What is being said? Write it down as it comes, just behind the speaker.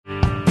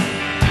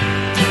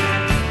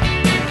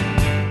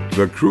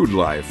The Crude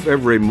Life,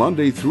 every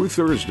Monday through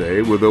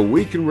Thursday with a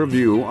week in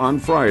review on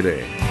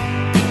Friday.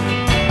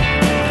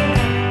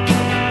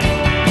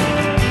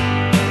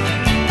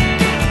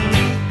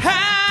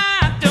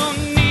 I don't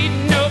need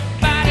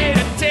nobody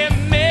to tell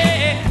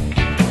me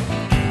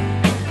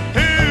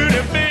who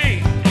to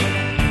be.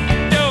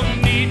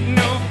 Don't need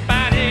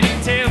nobody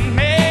to tell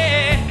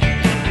me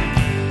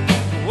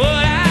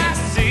what I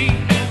see.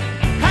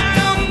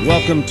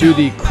 Welcome to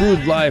the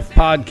Crude Life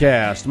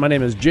Podcast. My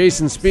name is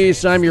Jason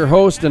Spees. I'm your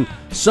host, and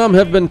some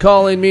have been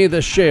calling me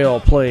the Shale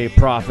Play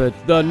Prophet,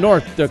 the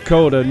North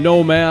Dakota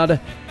Nomad.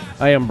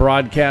 I am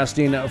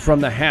broadcasting from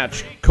the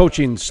Hatch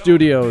Coaching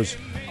Studios.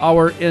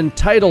 Our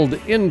entitled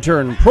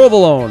intern,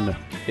 Provolone,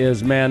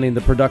 is manning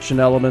the production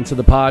elements of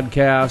the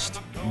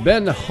podcast.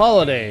 Ben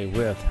Holiday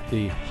with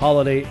the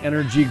Holiday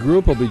Energy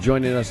Group will be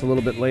joining us a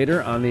little bit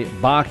later on the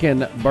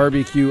Bakken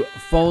Barbecue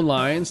phone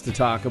lines to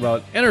talk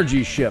about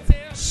Energyship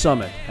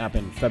Summit.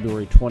 Happened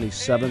February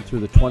 27th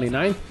through the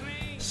 29th,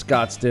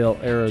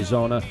 Scottsdale,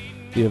 Arizona.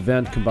 The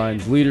event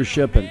combines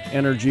leadership and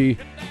energy.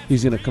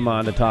 He's going to come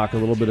on to talk a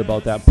little bit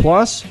about that.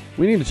 Plus,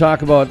 we need to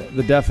talk about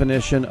the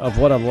definition of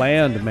what a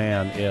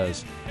landman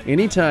is.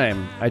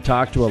 Anytime I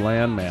talk to a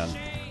landman,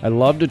 I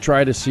love to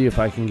try to see if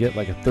I can get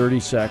like a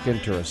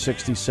 30-second or a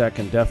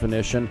 60-second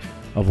definition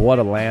of what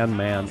a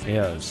landman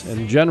is.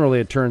 And generally,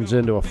 it turns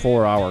into a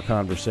 4-hour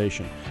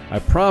conversation. I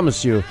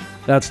promise you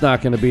that's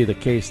not going to be the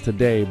case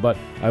today, but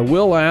I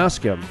will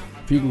ask him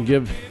if he can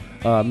give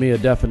me a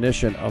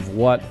definition of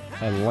what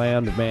a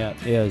landman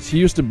is. He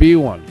used to be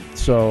one.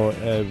 So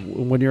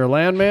when you're a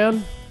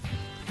landman,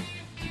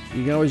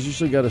 you always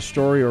usually got a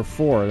story or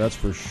four, that's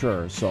for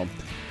sure. So,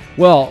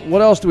 well,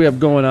 what else do we have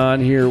going on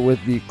here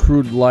with the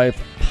Crude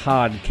Life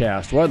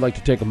Podcast? Well, I'd like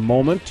to take a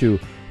moment to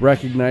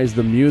recognize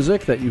the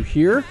music that you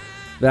hear.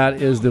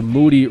 That is the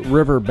Moody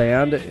River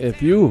Band.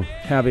 If you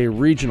have a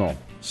regional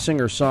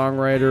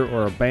singer-songwriter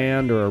or a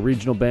band or a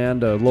regional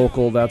band, a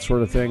local, that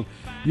sort of thing,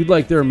 you'd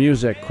like their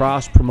music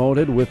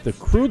cross-promoted with the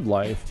Crude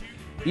Life,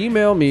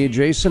 email me,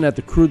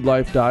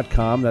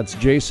 jason@thecrudelife.com. That's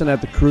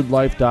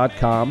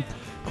jason@thecrudelife.com.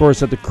 Of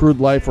course, at the Crude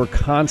Life, we're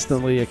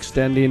constantly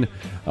extending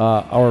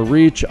our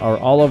reach, our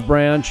olive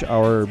branch,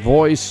 our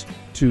voice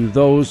to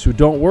those who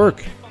don't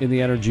work in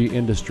the energy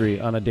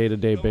industry on a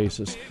day-to-day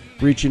basis.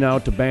 Reaching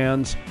out to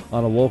bands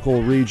on a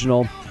local,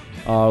 regional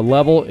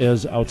level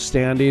is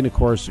outstanding. Of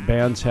course,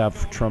 bands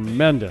have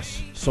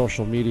tremendous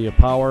social media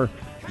power.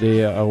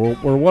 They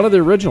were one of the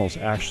originals,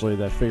 actually,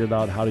 that figured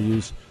out how to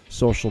use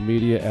social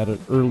media at an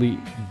early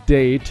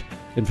date.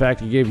 In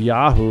fact, it gave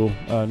Yahoo,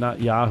 not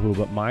Yahoo,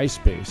 but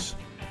MySpace,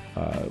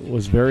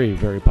 was very,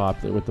 very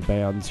popular with the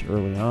bands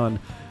early on.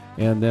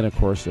 And then, of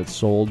course, it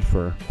sold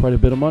for quite a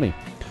bit of money.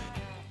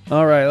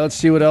 All right, let's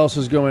see what else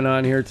is going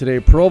on here today.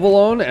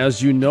 Provolone,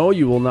 as you know,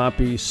 you will not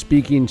be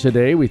speaking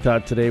today. We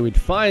thought today we'd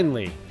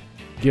finally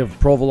give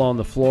Provolone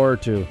the floor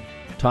to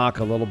talk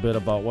a little bit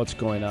about what's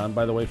going on.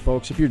 By the way,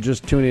 folks, if you're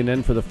just tuning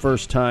in for the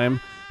first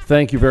time,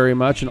 thank you very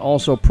much. And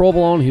also,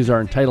 Provolone, he's our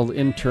entitled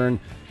intern.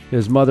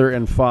 His mother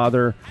and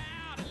father,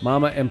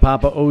 Mama and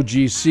Papa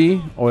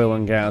OGC, oil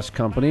and gas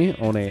company,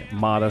 own a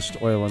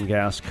modest oil and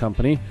gas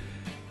company.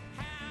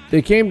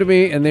 They came to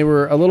me and they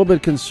were a little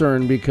bit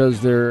concerned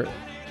because their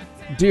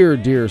dear,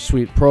 dear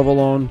sweet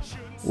Provolone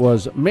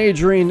was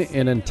majoring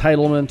in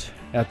entitlement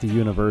at the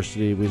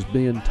university, was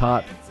being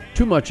taught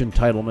too much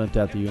entitlement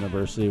at the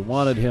university,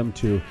 wanted him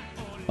to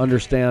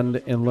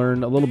understand and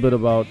learn a little bit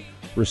about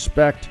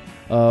respect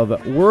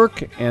of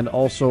work and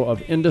also of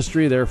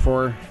industry.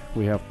 Therefore,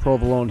 we have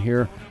Provolone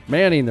here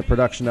manning the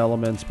production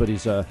elements, but he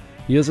is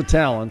a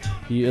talent.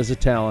 He is a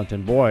talent,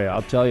 and boy,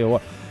 I'll tell you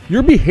what,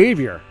 your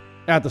behavior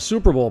at the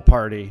Super Bowl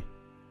party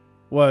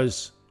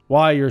was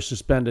why you're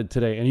suspended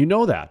today, and you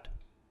know that.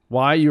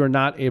 Why you are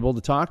not able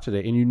to talk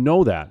today, and you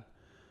know that.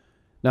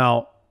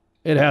 Now,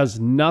 it has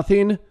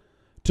nothing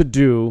to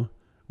do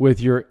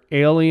with your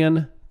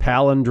alien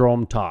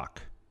palindrome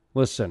talk.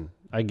 Listen,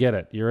 I get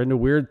it. You're into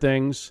weird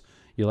things.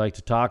 You like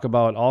to talk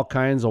about all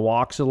kinds of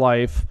walks of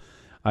life.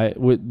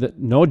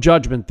 No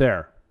judgment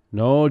there.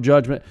 No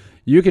judgment.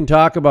 You can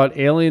talk about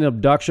alien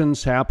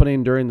abductions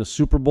happening during the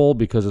Super Bowl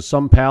because of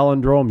some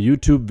palindrome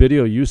YouTube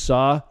video you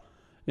saw.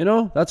 You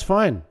know, that's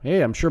fine.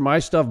 Hey, I'm sure my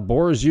stuff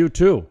bores you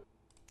too.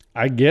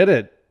 I get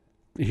it.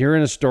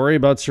 Hearing a story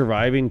about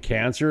surviving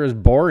cancer is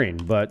boring,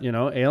 but, you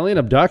know, alien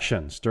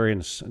abductions during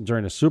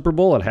a Super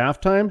Bowl at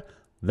halftime,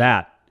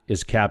 that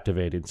is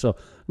captivating. So,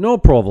 no,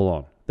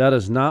 Provolone. That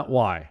is not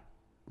why.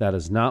 That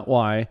is not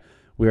why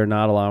we are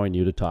not allowing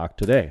you to talk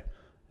today.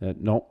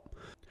 Nope.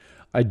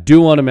 I do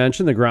want to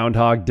mention the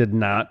groundhog did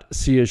not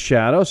see his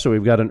shadow, so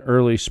we've got an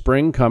early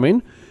spring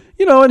coming.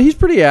 You know, and he's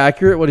pretty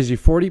accurate. What is he,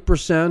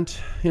 40%,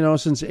 you know,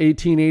 since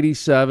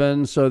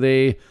 1887. So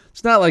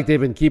it's not like they've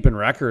been keeping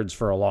records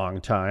for a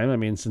long time. I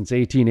mean, since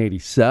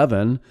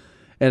 1887.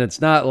 And it's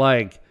not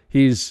like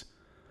he's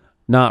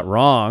not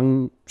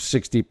wrong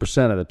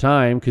 60% of the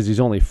time because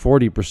he's only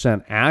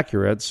 40%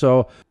 accurate.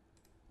 So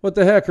what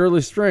the heck,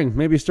 early spring.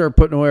 Maybe start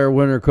putting away our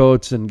winter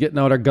coats and getting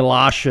out our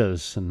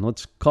galoshes. And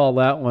let's call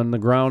that one the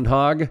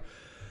groundhog.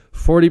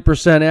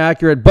 40%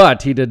 accurate,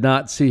 but he did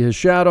not see his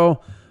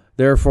shadow.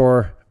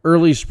 Therefore,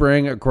 early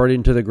spring,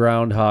 according to the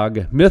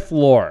groundhog myth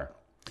lore.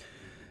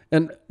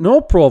 And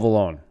no,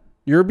 provolone,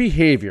 your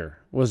behavior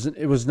was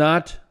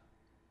not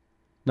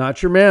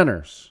your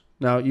manners.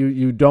 Now,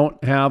 you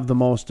don't have the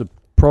most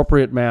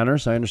appropriate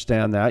manners. I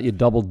understand that. You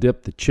double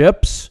dip the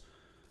chips.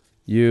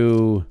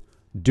 You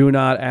do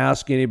not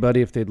ask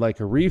anybody if they'd like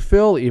a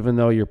refill, even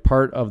though you're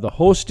part of the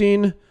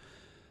hosting.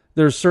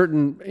 There's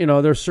certain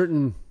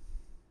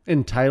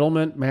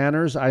entitlement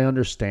manners I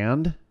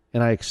understand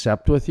and I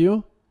accept with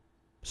you.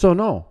 So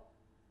no,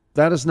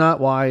 that is not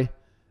why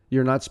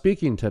you're not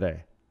speaking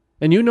today.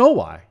 And you know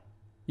why.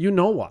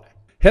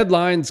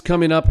 Headlines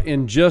coming up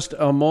in just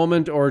a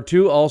moment or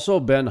two. Also,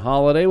 Ben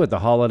Holiday with the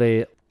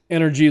Holiday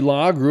Energy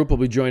Law Group will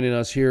be joining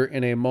us here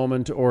in a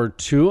moment or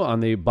two on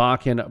the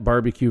Bakken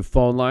Barbecue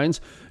phone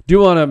lines.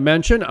 Do want to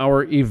mention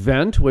our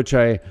event, which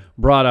I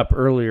brought up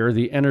earlier,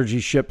 the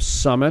Energyship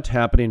Summit,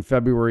 happening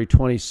February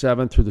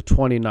 27th through the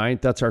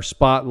 29th. That's our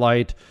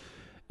spotlight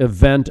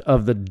event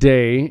of the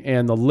day,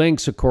 and the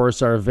links, of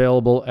course, are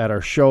available at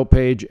our show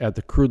page at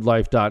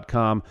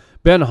thecrudelife.com.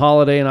 Ben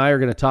Holiday and I are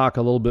going to talk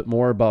a little bit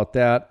more about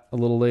that a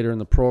little later in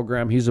the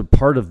program. He's a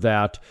part of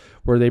that,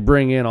 where they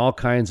bring in all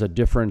kinds of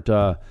different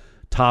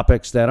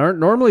topics that aren't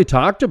normally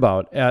talked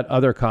about at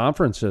other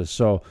conferences.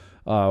 So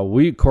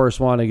we, of course,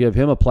 want to give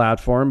him a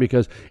platform,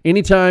 because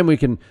anytime we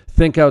can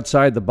think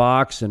outside the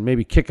box and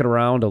maybe kick it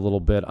around a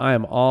little bit, I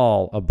am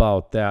all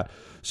about that.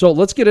 So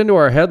let's get into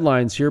our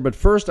headlines here. But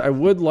first, I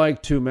would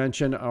like to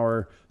mention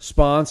our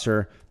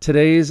sponsor,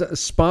 today's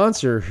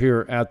sponsor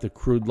here at The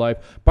Crude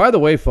Life. By the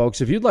way,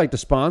 folks, if you'd like to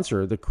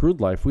sponsor The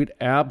Crude Life, we'd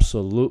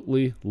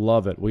absolutely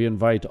love it. We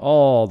invite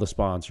all the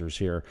sponsors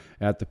here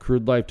at The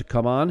Crude Life to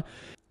come on.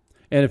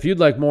 And if you'd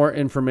like more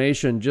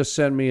information, just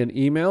send me an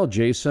email,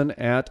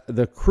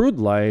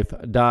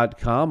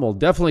 jason@thecrudelife.com. We'll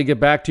definitely get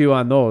back to you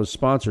on those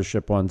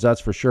sponsorship ones,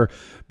 that's for sure,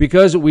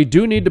 because we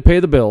do need to pay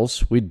the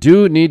bills. We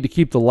do need to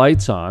keep the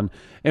lights on,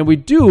 and we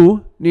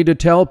do need to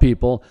tell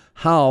people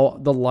how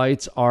the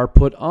lights are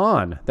put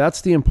on.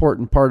 That's the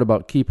important part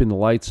about keeping the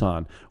lights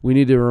on. We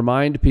need to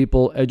remind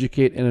people,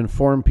 educate, and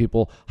inform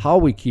people how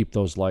we keep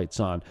those lights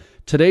on.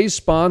 Today's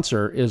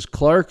sponsor is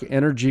Clark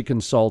Energy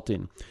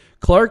Consulting.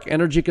 Clark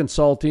Energy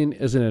Consulting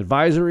is an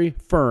advisory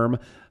firm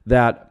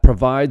that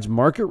provides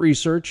market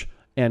research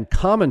and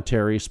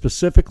commentary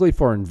specifically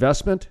for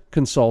investment,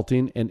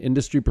 consulting, and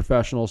industry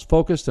professionals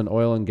focused on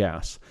oil and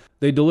gas.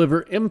 They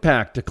deliver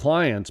impact to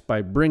clients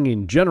by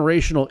bringing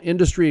generational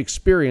industry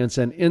experience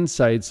and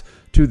insights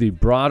to the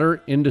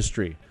broader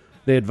industry.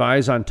 They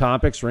advise on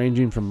topics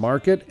ranging from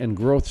market and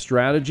growth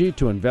strategy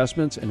to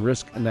investments and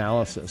risk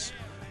analysis.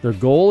 Their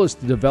goal is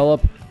to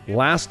develop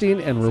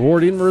lasting and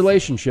rewarding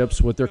relationships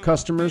with their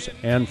customers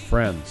and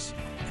friends.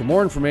 For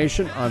more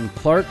information on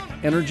Clark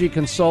Energy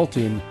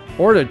Consulting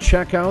or to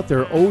check out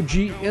their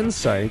OG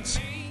insights,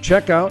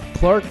 check out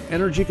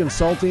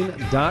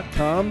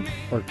clarkenergyconsulting.com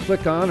or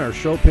click on our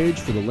show page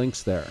for the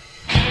links there.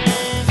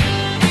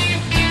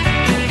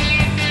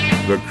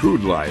 The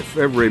Crude Life,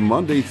 every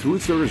Monday through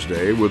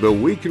Thursday with a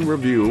week in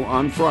review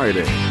on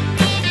Friday.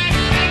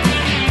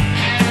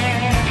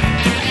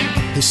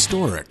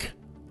 Historic.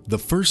 The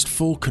first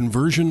full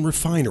conversion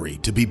refinery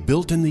to be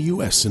built in the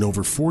U.S. in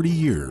over 40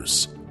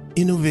 years.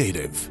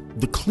 Innovative.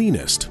 The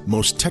cleanest,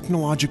 most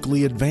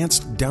technologically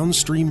advanced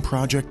downstream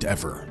project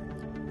ever.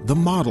 The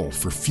model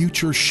for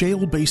future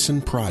shale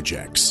basin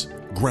projects.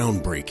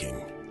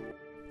 Groundbreaking.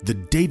 The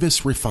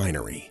Davis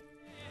Refinery.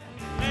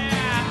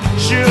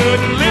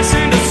 Shouldn't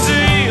listen to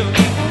Seal.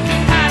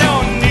 I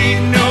don't need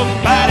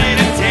nobody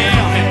to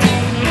tell me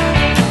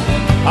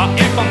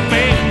if I'm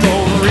made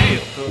for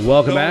real.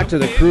 Welcome back to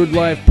the Crude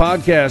Life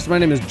Podcast. My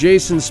name is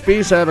Jason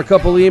Spees. I have a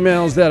couple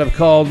emails that have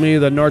called me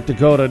the North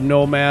Dakota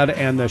Nomad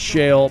and the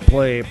Shale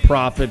Play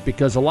Prophet,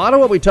 because a lot of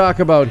what we talk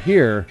about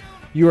here,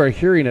 you are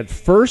hearing it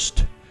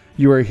first.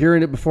 You are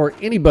hearing it before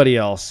anybody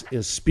else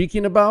is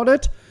speaking about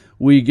it.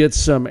 We get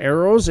some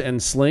arrows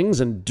and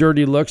slings and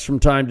dirty looks from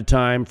time to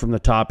time from the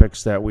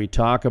topics that we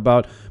talk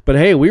about. But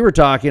hey, we were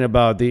talking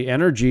about the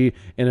energy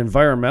and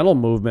environmental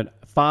movement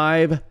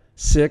 5,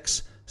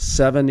 6,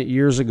 7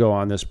 years ago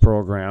on this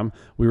program.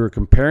 We were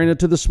comparing it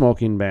to the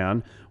smoking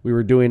ban. We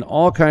were doing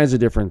all kinds of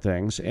different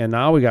things. And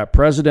now we got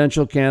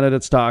presidential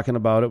candidates talking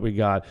about it. We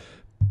got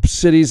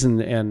cities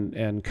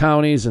and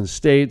counties and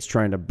states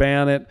trying to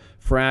ban it,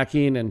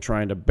 fracking, and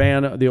trying to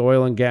ban the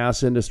oil and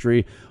gas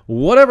industry.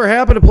 Whatever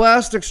happened to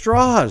plastic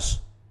straws?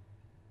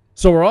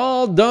 So we're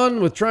all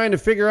done with trying to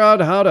figure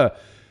out how to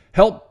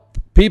help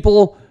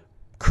people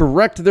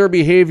correct their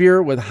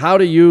behavior with how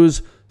to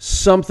use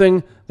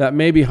something that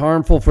may be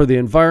harmful for the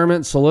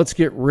environment. So let's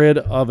get rid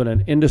of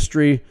an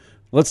industry.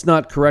 Let's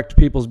not correct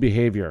people's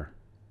behavior.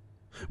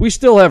 We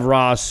still have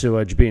raw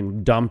sewage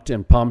being dumped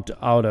and pumped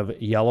out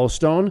of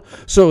Yellowstone.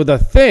 So the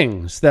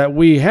things that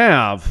we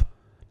have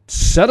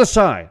set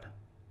aside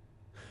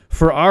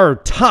for our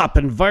top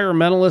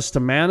environmentalists to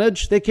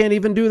manage, they can't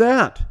even do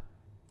that.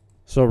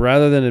 So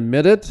rather than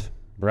admit it,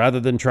 rather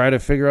than try to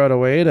figure out a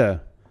way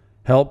to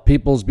help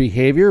people's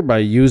behavior by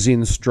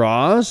using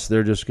straws.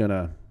 They're just going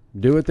to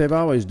do what they've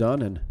always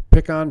done and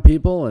pick on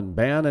people and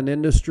ban an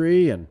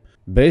industry and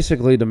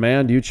basically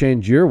demand you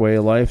change your way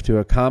of life to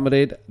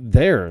accommodate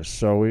theirs.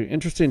 So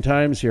interesting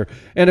times here.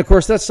 And of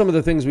course, that's some of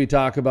the things we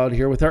talk about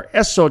here with our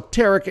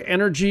esoteric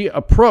energy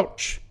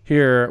approach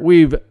here.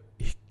 We've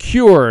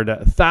cured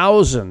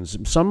thousands,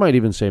 some might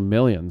even say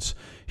millions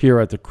here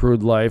at the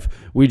Crude Life.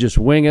 We just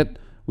wing it.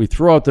 We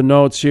throw out the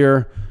notes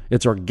here.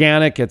 It's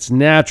organic. It's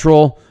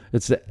natural.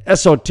 It's the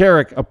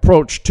esoteric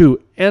approach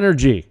to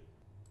energy.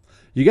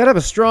 You got to have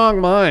a strong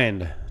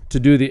mind to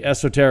do the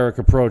esoteric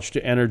approach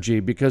to energy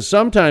because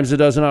sometimes it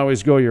doesn't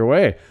always go your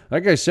way.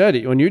 Like I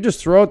said, when you just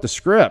throw out the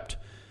script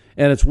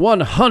and it's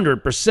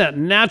 100%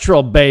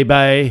 natural,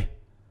 baby,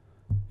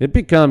 it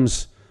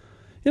becomes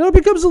a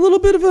little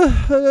bit of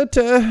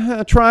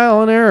a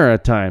trial and error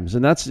at times.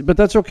 But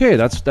that's okay.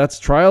 That's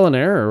trial and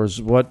error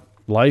is what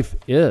life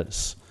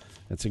is.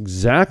 That's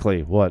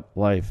exactly what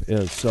life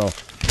is. So,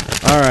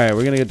 all right,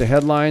 we're going to get to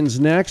headlines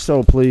next.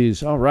 Oh,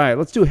 please. All right,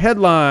 let's do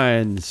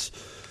headlines.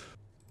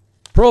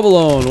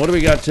 Provolone, what do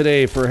we got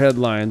today for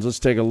headlines? Let's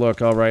take a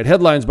look. All right,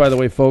 headlines, by the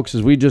way, folks,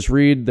 is we just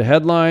read the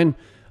headline,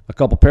 a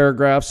couple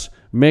paragraphs,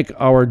 make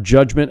our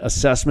judgment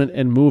assessment,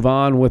 and move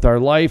on with our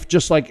life,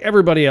 just like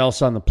everybody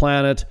else on the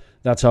planet.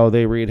 That's how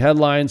they read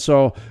headlines.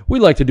 So we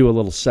like to do a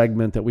little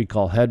segment that we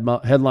call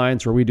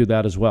headlines, where we do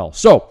that as well.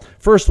 So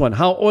first one,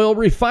 how oil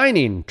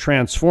refining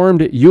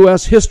transformed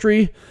U.S.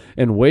 history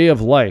and way of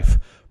life.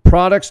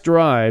 Products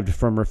derived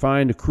from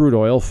refined crude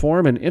oil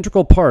form an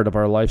integral part of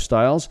our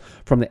lifestyles,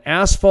 from the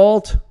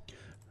asphalt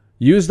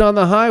used on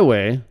the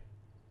highway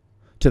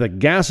to the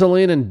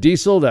gasoline and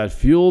diesel that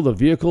fuel the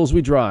vehicles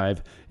we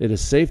drive. It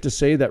is safe to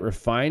say that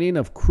refining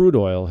of crude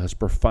oil has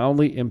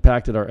profoundly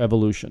impacted our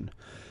evolution.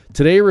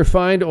 Today,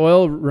 refined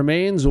oil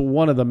remains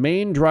one of the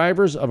main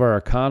drivers of our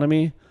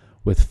economy,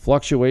 with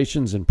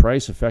fluctuations in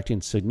price affecting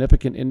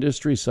significant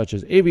industries such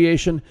as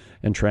aviation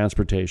and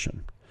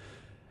transportation.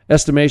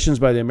 Estimations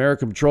by the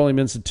American Petroleum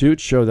Institute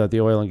show that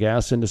the oil and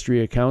gas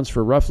industry accounts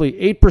for roughly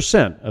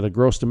 8% of the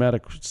gross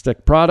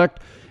domestic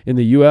product in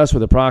the U.S.,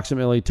 with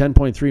approximately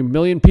 10.3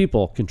 million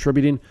people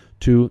contributing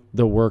to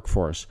the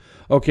workforce.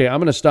 Okay, I'm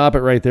going to stop it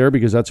right there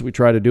because that's what we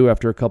try to do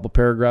after a couple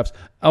paragraphs.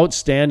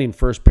 Outstanding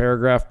first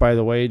paragraph, by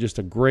the way. Just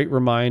a great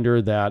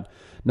reminder that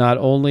not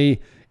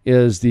only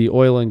is the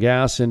oil and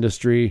gas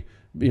industry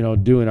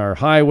doing our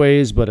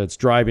highways, but it's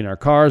driving our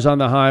cars on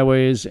the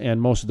highways,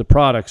 and most of the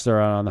products that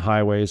are on the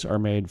highways are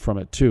made from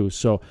it too.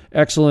 So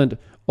excellent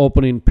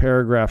opening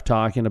paragraph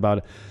talking about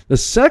it. The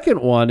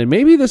second one, and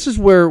maybe this is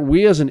where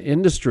we as an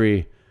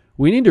industry,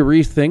 we need to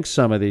rethink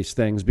some of these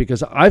things,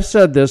 because I've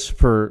said this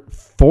for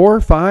 4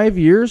 or 5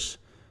 years.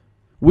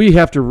 We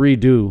have to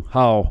redo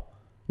how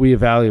we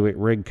evaluate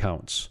rig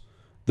counts.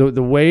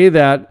 The way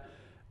that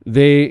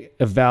they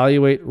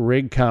evaluate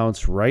rig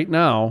counts right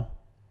now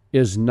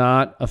is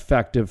not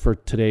effective for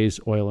today's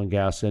oil and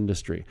gas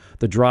industry.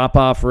 The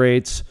drop-off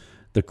rates,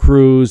 the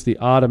crews, the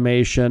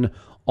automation,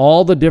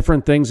 all the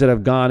different things that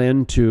have gone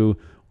into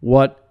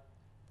what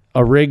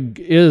a rig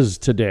is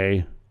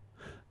today,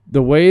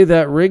 the way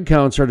that rig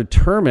counts are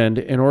determined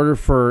in order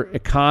for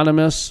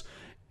economists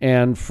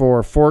and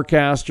for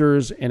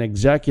forecasters and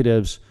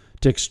executives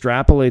to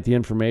extrapolate the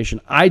information,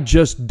 I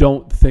just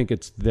don't think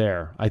it's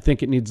there. I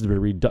think it needs to be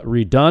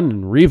redone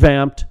and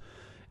revamped.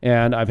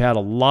 And I've had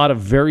a lot of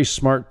very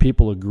smart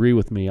people agree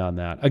with me on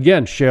that.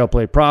 Again, Shale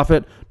Play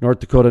Prophet, North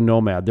Dakota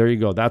Nomad. There you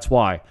go. That's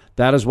why.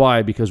 That is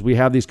why, because we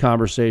have these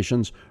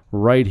conversations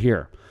right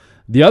here.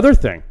 The other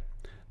thing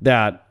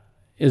that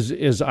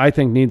is I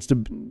think needs to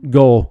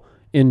go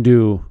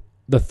into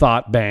the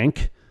thought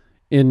bank,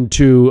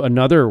 into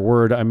another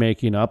word I'm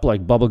making up,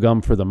 like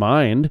bubblegum for the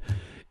mind,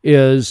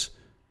 is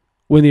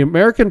when the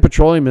American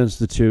Petroleum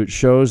Institute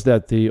shows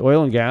that the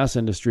oil and gas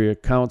industry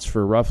accounts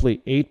for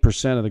roughly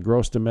 8% of the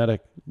gross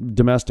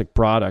domestic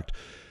product,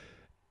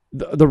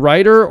 the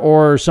writer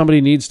or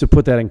somebody needs to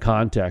put that in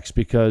context,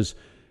 because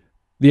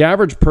the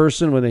average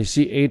person, when they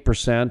see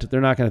 8%, they're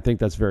not going to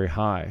think that's very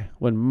high.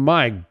 When,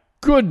 my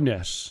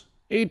goodness,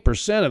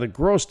 8% of the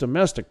gross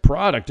domestic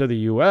product of the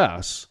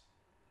U.S.,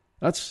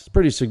 that's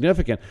pretty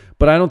significant.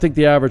 But I don't think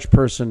the average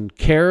person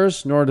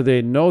cares, nor do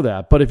they know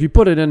that. But if you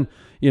put it in,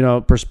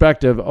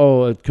 perspective,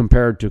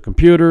 compared to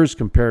computers,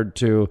 compared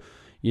to,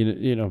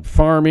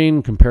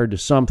 farming, compared to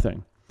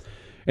something.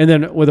 And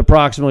then with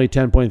approximately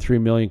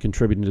 10.3 million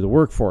contributing to the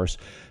workforce.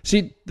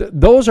 See,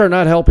 those are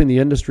not helping the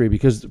industry,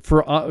 because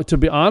to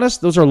be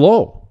honest, those are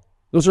low.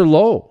 Those are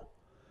low.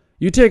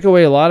 You take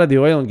away a lot of the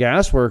oil and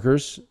gas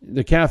workers,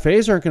 the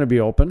cafes aren't going to be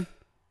open.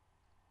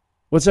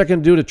 What's that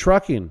going to do to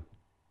trucking?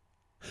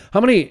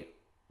 How many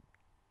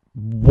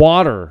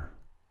water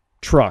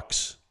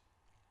trucks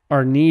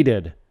are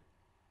needed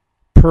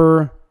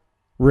per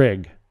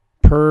rig,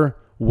 per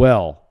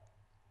well?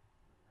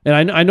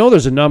 And I know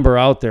there's a number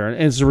out there,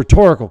 and it's a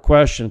rhetorical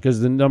question because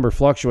the number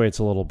fluctuates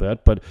a little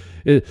bit, but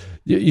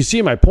you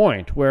see my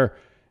point, where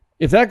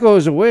if that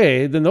goes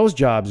away, then those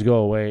jobs go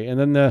away, and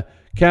then the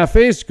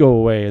cafes go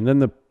away, and then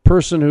the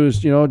person who's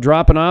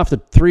dropping off the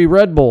 3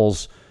 Red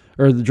Bulls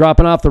or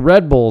dropping off the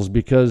Red Bulls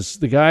because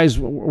the guys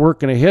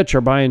working a hitch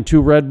are buying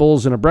 2 Red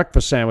Bulls and a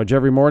breakfast sandwich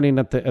every morning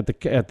at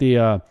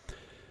the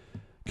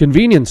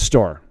convenience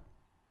store.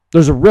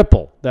 There's a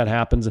ripple that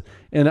happens,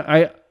 and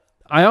that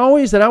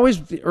always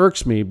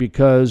irks me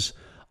because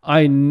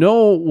I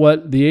know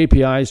what the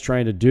API is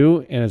trying to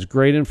do, and it's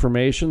great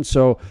information.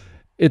 So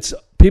it's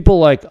people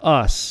like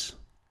us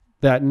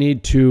that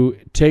need to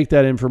take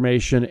that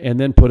information and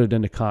then put it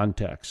into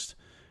context,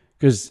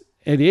 because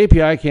the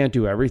API can't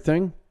do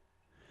everything.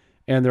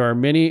 And there are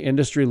many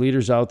industry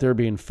leaders out there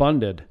being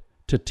funded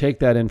to take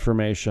that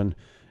information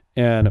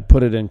and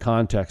put it in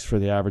context for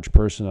the average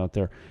person out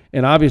there.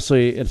 And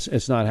obviously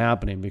it's not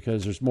happening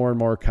because there's more and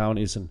more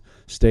counties and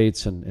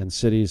states and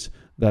cities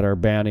that are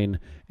banning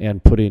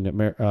and putting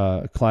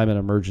climate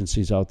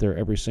emergencies out there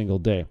every single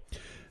day.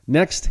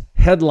 Next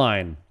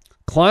headline: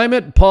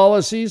 climate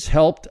policies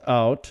helped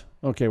out.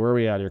 Okay, where are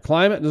we at here?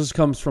 Climate, this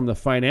comes from the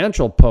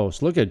Financial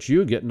Post. Look at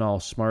you getting all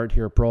smart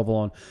here,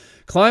 Provolone.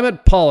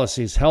 Climate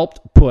policies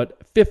helped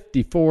put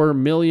 54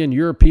 million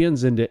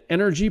Europeans into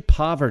energy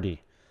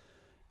poverty.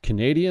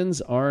 Canadians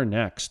are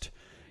next.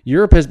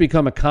 Europe has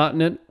become a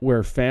continent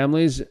where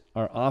families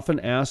are often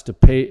asked to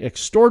pay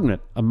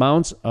exorbitant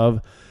amounts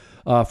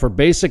for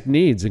basic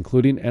needs,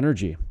 including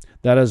energy.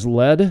 That has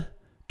led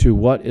to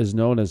what is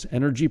known as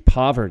energy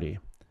poverty.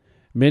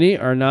 Many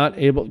are not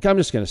able... I'm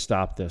just going to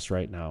stop this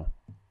right now.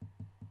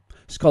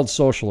 It's called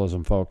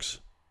socialism,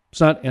 folks.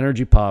 It's not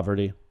energy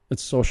poverty.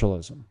 It's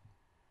socialism.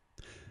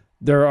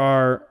 There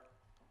are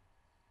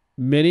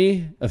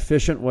many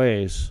efficient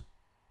ways,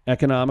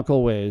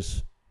 economical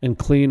ways, and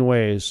clean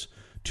ways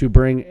to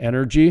bring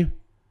energy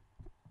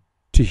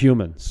to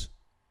humans.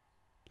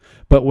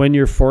 But when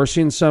you're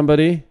forcing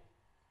somebody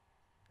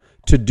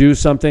to do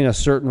something a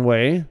certain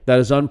way that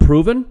is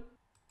unproven,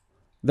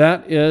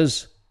 that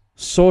is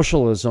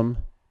socialism,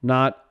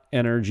 not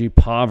energy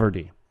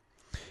poverty.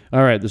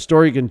 All right, the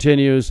story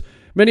continues.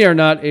 Many are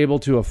not able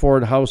to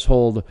afford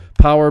household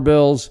power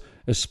bills,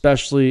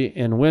 especially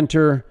in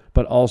winter,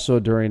 but also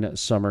during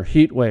summer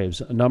heat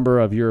waves. A number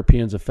of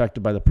Europeans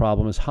affected by the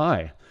problem is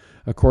high.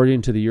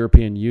 According to the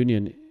European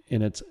Union,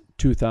 in its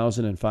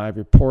 2005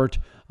 report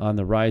on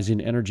the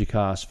rising energy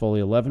costs, fully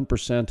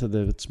 11% of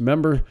its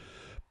member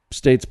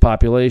states'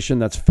 population,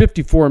 that's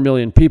 54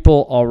 million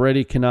people,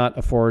 already cannot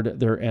afford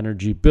their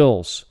energy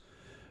bills.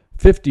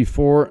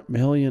 54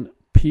 million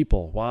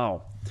people.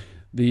 Wow.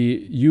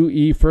 The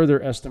UE further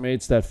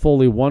estimates that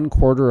fully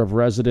 1/4 of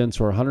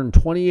residents, or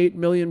 128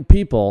 million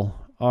people,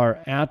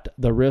 are at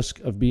the risk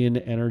of being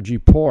energy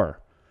poor.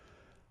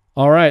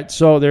 All right,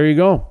 so there you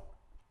go.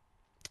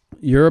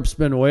 Europe's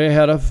been way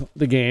ahead of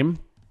the game.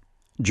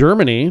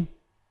 Germany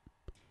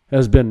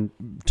has been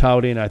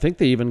touting, I think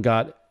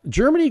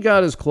Germany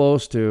got as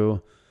close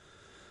to,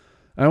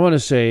 I want to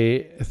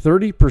say,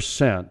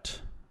 30%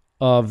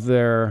 of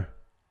their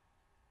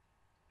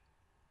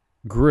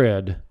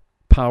grid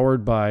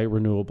powered by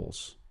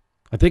renewables.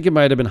 I think it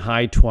might have been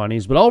high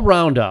 20s, but I'll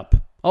round up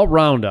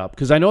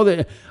because I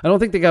don't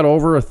think they got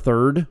over a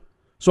third.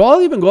 So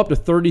I'll even go up to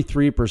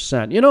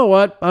 33%. You know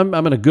what? I'm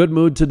in a good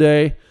mood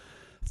today.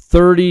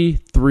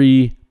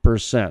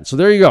 33%. So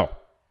there you go.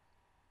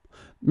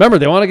 Remember,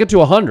 they want to get to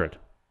 100.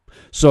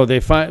 So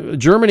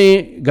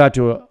Germany got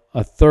to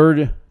a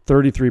third,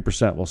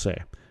 33%, we'll say.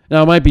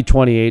 Now it might be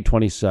 28,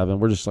 27.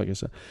 We're just, like I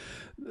said,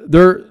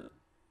 their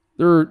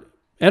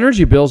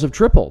energy bills have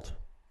tripled.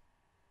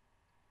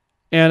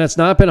 And it's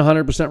not been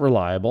 100%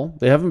 reliable.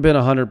 They haven't been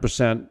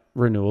 100%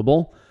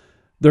 renewable.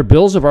 Their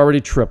bills have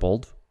already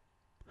tripled.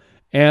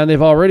 And they've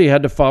already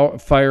had to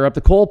fire up the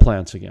coal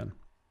plants again.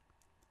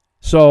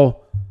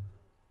 So,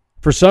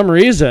 for some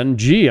reason,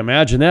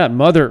 imagine that,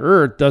 Mother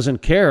Earth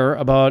doesn't care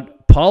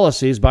about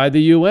policies by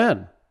the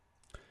UN.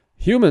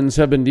 Humans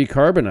have been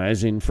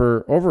decarbonizing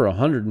for over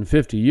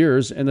 150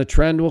 years, and the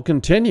trend will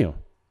continue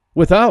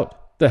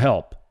without the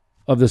help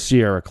of the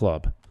Sierra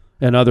Club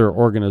and other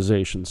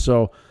organizations.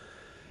 So,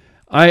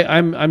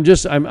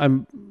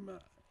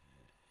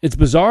 it's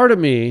bizarre to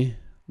me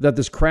that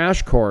this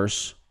crash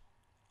course,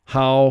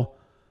 how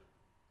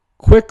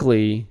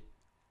quickly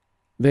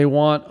they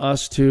want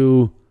us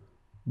to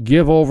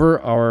give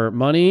over our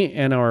money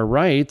and our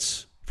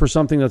rights for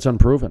something that's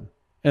unproven.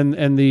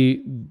 And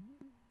the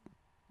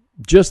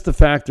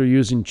fact they're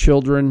using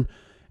children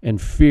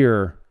and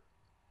fear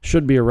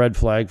should be a red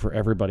flag for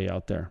everybody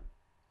out there.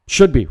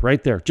 Should be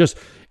right there. Just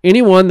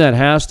anyone that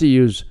has to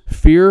use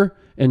fear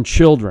and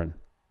children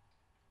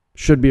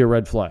should be a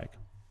red flag.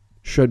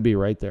 Should be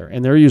right there.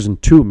 And they're using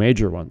 2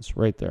 major ones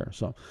right there.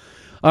 So,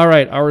 all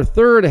right, our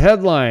third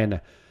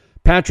headline: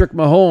 Patrick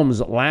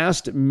Mahomes'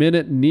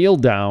 last-minute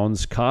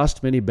kneel-downs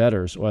cost many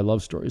bettors. Oh, I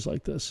love stories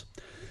like this.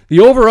 The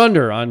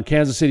over-under on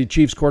Kansas City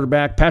Chiefs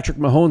quarterback Patrick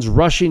Mahomes'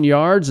 rushing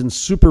yards in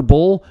Super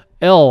Bowl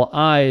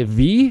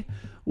LIV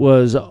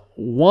was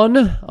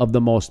one of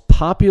the most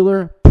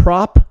popular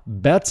prop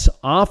bets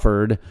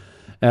offered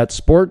at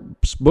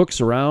sports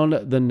books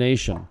around the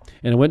nation,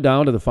 and it went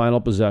down to the final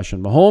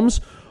possession. Mahomes'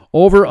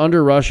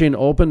 over-under rushing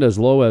opened as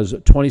low as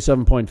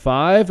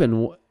 27.5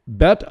 and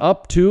bet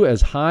up to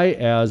as high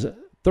as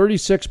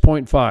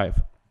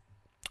 36.5.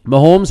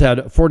 Mahomes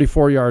had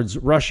 44 yards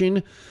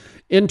rushing,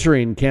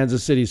 entering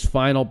Kansas City's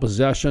final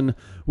possession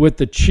with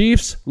the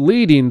Chiefs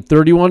leading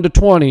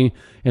 31-20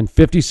 and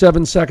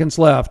 57 seconds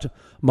left.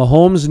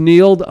 Mahomes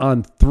kneeled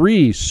on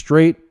 3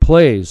 straight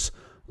plays,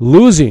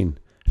 losing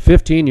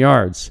 15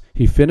 yards.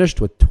 He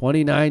finished with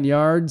 29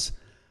 yards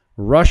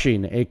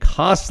rushing, a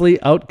costly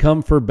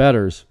outcome for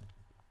bettors.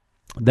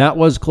 That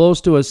was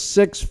close to a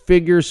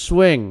 6-figure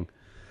swing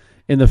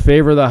in the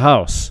favor of the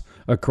house,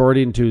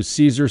 according to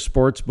Caesar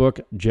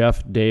Sportsbook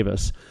Jeff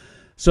Davis.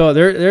 So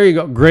there you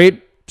go.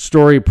 Great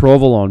story,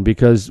 provolone,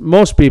 because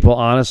most people,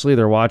 honestly,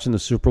 they're watching the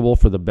Super Bowl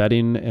for the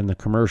betting and the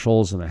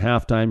commercials and the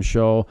halftime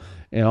show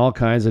and all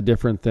kinds of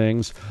different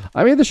things.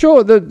 I mean, the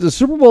show, the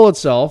Super Bowl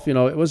itself, it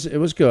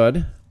was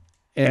good.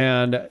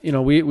 And,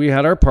 we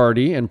had our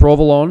party, and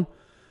provolone,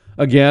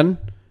 again,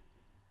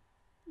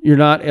 you're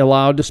not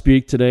allowed to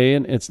speak today,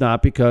 and it's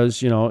not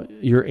because,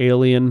 your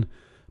alien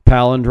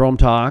palindrome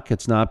talk.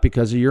 It's not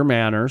because of your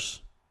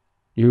manners.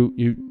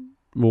 You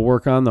will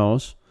work on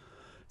those.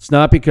 It's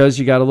not because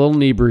you got a little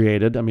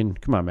inebriated. I mean,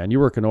 come on, man.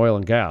 You work in oil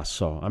and gas,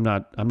 so I'm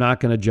not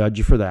going to judge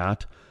you for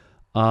that.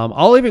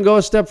 I'll even go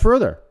a step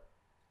further,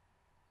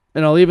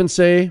 and I'll even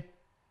say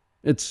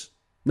it's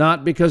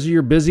not because of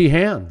your busy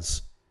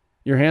hands.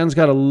 Your hands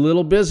got a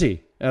little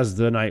busy as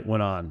the night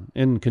went on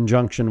in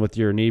conjunction with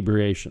your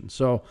inebriation.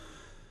 So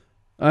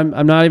I'm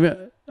not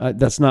even.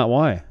 That's not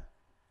why.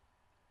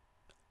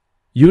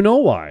 You know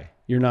why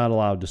you're not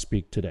allowed to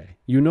speak today.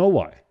 You know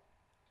why.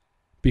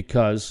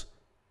 Because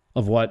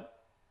of what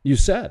you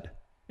said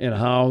and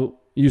how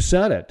you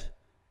said it.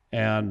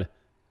 And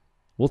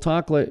we'll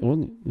talk later.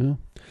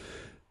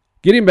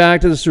 Getting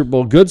back to the Super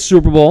Bowl, good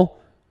Super Bowl.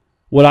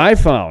 What I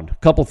found, a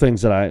couple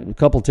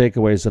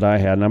takeaways that I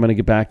had, and I'm going to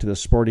get back to the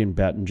sporting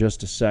bet in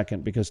just a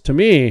second, because to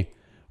me,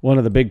 one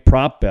of the big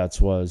prop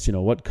bets was,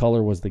 what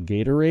color was the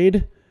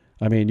Gatorade?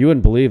 I mean, you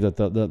wouldn't believe that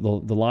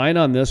the line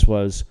on this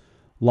was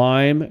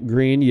lime,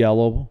 green,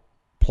 yellow,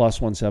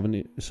 plus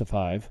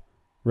 175.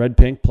 Red,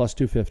 pink, plus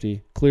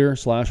 250.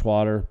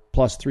 Clear/water,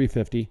 plus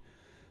 350.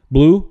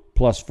 Blue,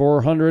 plus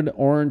 400.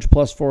 Orange,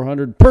 plus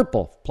 400.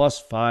 Purple, plus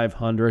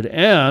 500.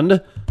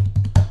 And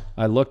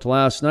I looked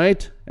last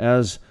night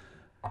as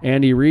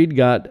Andy Reid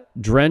got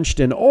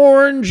drenched in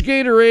orange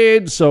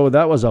Gatorade, so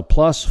that was a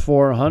plus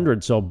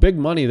 400. So big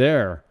money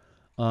there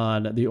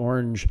on the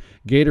orange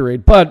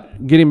Gatorade.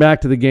 But getting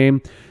back to the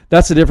game,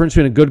 that's the difference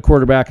between a good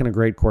quarterback and a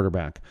great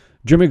quarterback.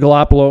 Jimmy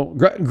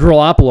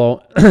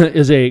Garoppolo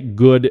is a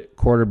good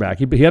quarterback.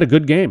 He had a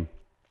good game.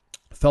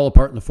 Fell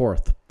apart in the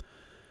fourth.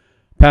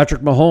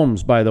 Patrick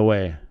Mahomes, by the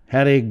way,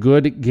 had a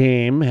good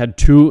game, had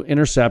 2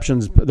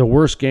 interceptions, the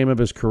worst game of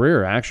his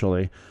career,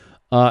 actually.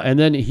 And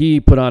then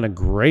he put on a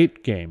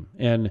great game,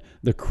 and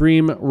the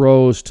cream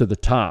rose to the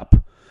top.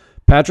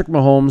 Patrick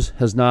Mahomes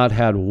has not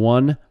had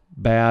one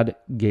bad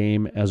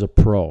game as a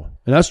pro.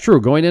 And that's true.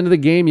 Going into the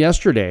game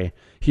yesterday,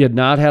 he had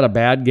not had a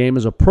bad game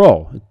as a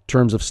pro in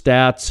terms of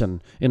stats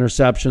and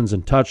interceptions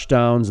and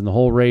touchdowns and the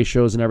whole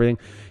ratios and everything.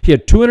 He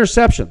had 2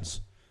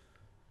 interceptions.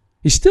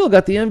 He still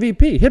got the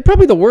MVP. He had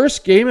probably the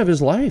worst game of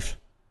his life,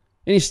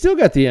 and he still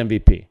got the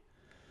MVP.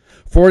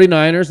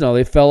 49ers, now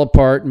they fell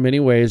apart in many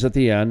ways at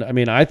the end. I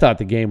mean, I thought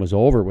the game was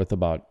over with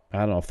about,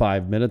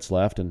 5 minutes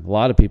left, and a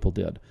lot of people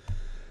did.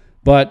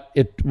 But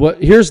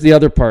here's the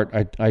other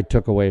part I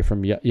took away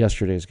from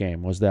yesterday's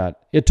game was that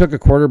it took a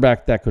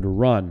quarterback that could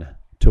run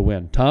to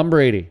win. Tom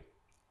Brady,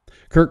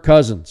 Kirk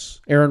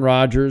Cousins, Aaron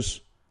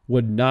Rodgers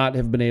would not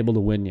have been able to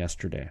win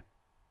yesterday.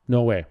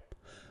 No way.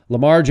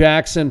 Lamar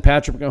Jackson,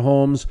 Patrick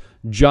Mahomes,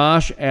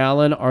 Josh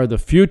Allen are the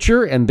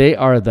future, and they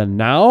are the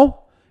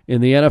now in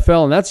the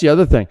NFL. And that's the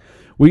other thing.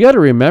 We got to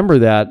remember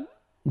that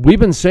we've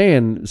been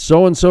saying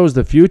so-and-so is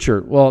the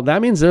future. Well,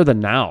 that means they're the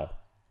now.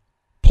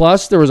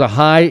 Plus, there was a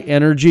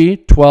high-energy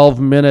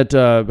 12-minute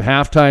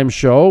halftime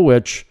show,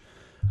 which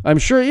I'm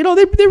sure, they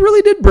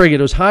really did bring it.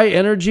 It was high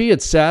energy.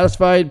 It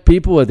satisfied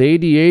people with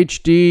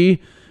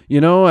ADHD.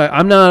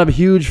 I'm not a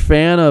huge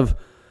fan of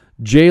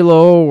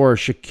J-Lo or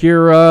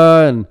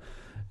Shakira and,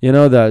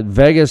 the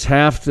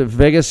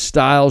Vegas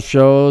style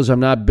shows. I'm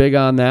not big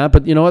on that.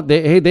 But you know what?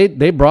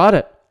 They brought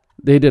it.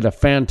 They did a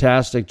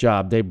fantastic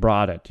job. They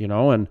brought it,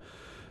 and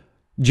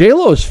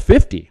J-Lo is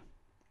 50.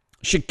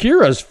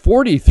 Shakira's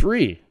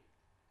 43.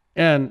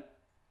 And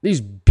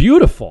these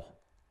beautiful,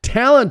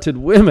 talented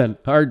women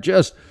are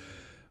just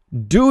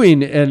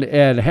doing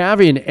and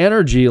having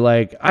energy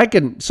like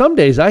some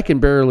days I can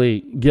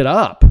barely get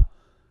up.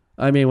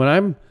 I mean,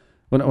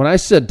 when I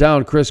sit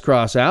down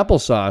crisscross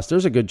applesauce,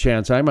 there's a good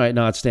chance I might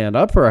not stand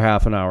up for a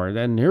half an hour.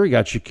 And here we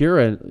got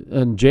Shakira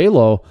and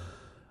J-Lo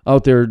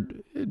out there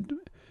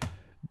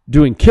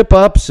doing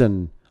kip-ups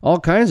and all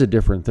kinds of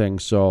different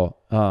things. So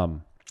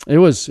it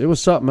was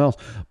something else.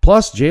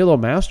 Plus, J-Lo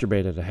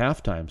masturbated at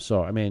halftime.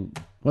 So, I mean,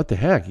 what the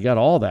heck? You got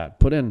all that.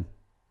 Put in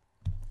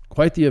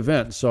quite the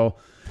event. So,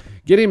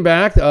 getting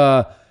back,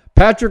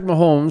 Patrick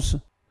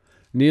Mahomes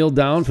kneeled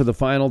down for the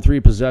final 3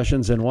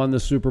 possessions and won the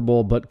Super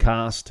Bowl, but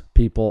cost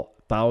people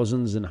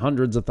thousands and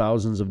hundreds of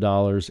thousands of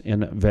dollars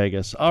in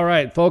Vegas. All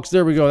right, folks,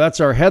 there we go. That's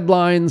our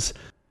headlines.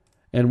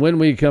 And when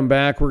we come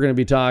back, we're going to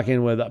be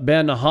talking with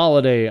Ben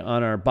Holiday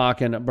on our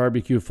Bakken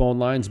Barbecue phone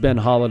lines. Ben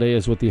Holiday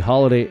is with the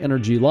Holiday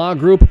Energy Law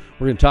Group.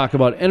 We're going to talk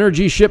about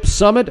Energyship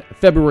Summit,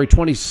 February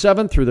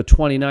 27th through the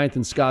 29th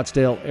in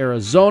Scottsdale,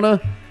 Arizona.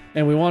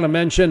 And we want to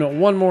mention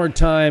one more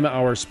time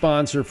our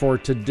sponsor for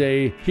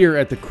today here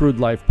at the Crude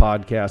Life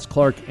Podcast,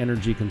 Clark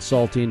Energy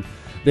Consulting.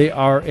 They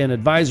are an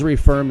advisory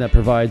firm that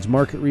provides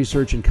market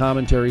research and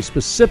commentary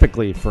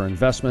specifically for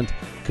investment,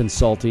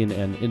 consulting,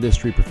 and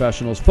industry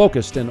professionals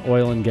focused in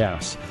oil and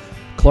gas.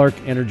 Clark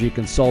Energy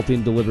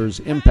Consulting delivers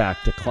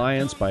impact to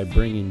clients by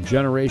bringing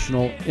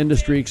generational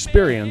industry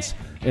experience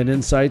and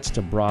insights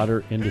to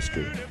broader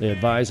industry. They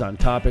advise on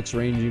topics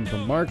ranging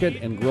from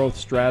market and growth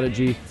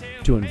strategy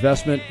to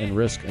investment and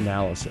risk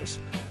analysis.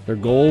 Their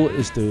goal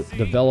is to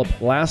develop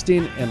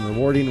lasting and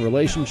rewarding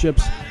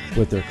relationships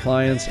with their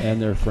clients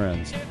and their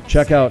friends.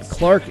 Check out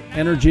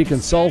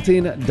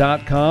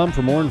clarkenergyconsulting.com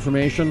for more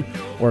information,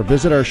 or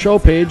visit our show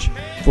page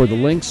for the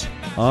links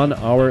on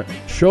our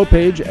show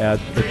page at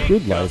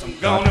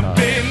thecrudelife.com.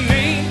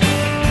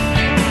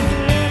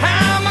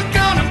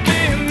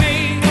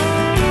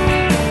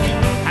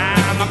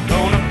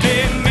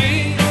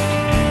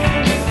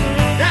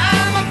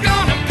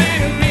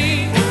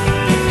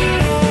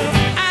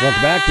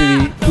 Welcome back to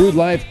the Crude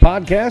Life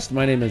Podcast.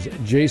 My name is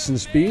Jason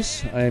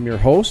Spees. I am your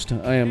host.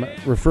 I am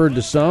referred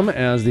to some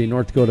as the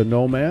North Dakota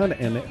Nomad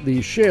and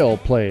the Shale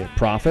Play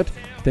Prophet.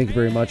 Thank you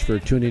very much for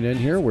tuning in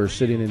here. We're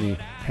sitting in the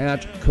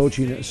Hatch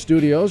Coaching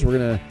Studios. We're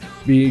going to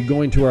be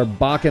going to our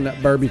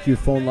Bakken Barbecue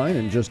phone line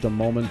in just a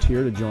moment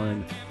here to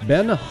join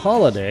Ben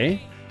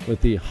Holiday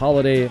with the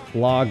Holiday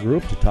Law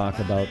Group to talk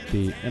about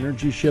the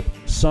Energyship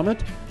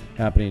Summit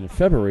happening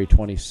February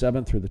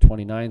 27th through the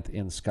 29th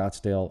in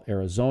Scottsdale,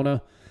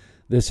 Arizona.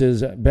 This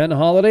is Ben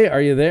Holiday.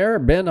 Are you there?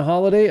 Ben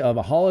Holiday of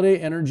Holiday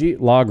Energy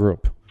Law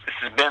Group. This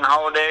is Ben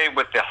Holiday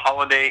with the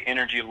Holiday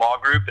Energy Law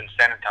Group in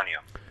San Antonio.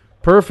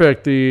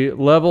 Perfect. The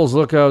levels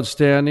look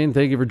outstanding.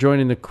 Thank you for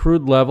joining the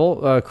Crude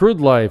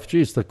Life.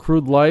 Geez, the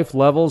Crude Life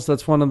levels.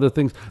 That's one of the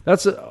things.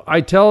 I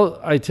tell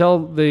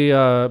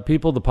the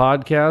people, the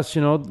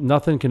podcast,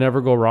 nothing can ever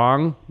go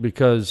wrong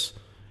because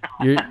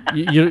you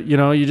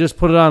just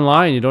put it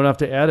online. You don't have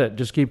to edit.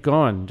 Just keep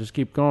going.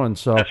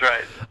 So that's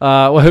right.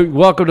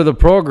 Welcome to the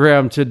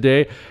program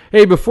today.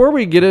 Hey, before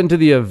we get into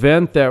the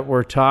event that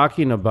we're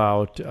talking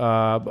about,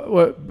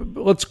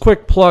 let's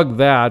quick plug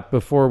that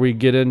before we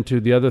get into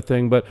the other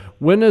thing. But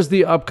when is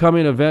the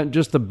upcoming event?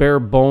 Just the bare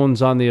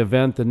bones on the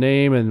event, the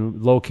name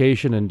and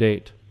location and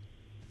date.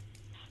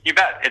 You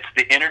bet. It's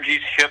the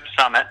Energyship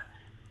Summit.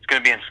 It's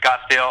going to be in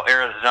Scottsdale,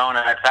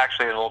 Arizona. It's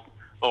actually a little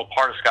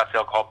part of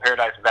Scottsdale called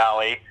Paradise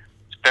Valley.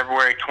 It's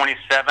February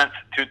 27th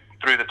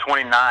through the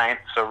 29th,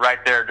 so right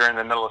there during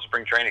the middle of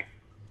spring training.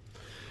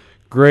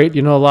 Great.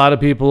 A lot of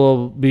people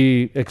will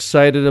be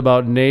excited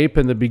about NAPE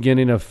in the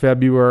beginning of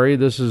February.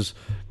 This is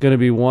going to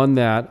be one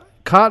that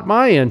caught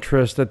my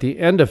interest at the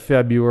end of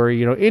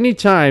February.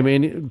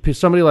 Anytime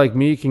somebody like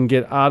me can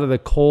get out of the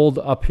cold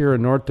up here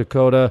in North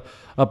Dakota,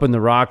 up in the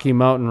Rocky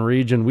Mountain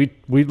region, we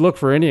look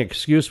for any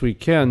excuse we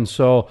can.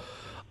 So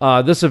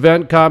this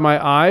event caught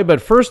my eye.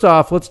 But first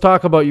off, let's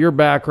talk about your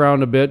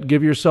background a bit.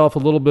 Give yourself a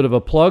little bit of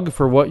a plug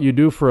for what you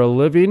do for a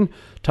living.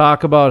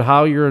 Talk about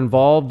how you're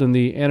involved in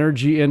the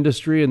energy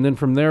industry, and then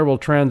from there we'll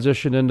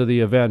transition into the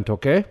event,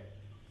 okay?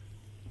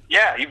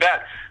 Yeah, you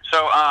bet.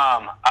 So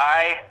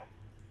I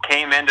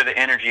came into the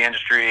energy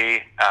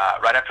industry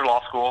right after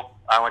law school.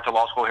 I went to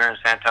law school here in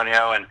San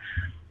Antonio, and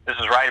this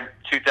is right in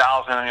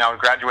 2000. I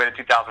graduated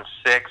in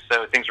 2006,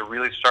 so things are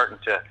really starting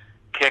to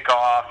kick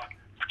off,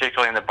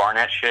 particularly in the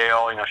Barnett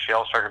Shale.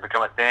 Shale started to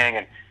become a thing,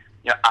 and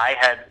I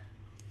had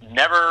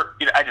never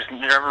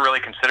really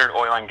considered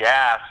oil and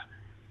gas.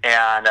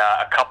 And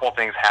a couple of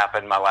things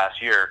happened my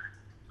last year.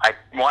 I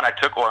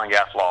took oil and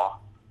gas law,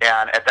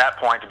 and at that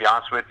point, to be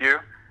honest with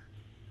you,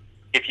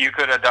 if you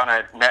could have done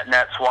a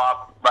net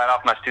swap right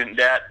off my student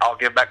debt, I'll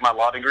give back my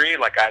law degree.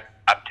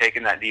 I've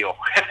taken that deal.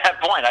 At that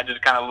point, I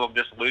just kind of a little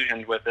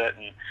disillusioned with it,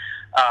 and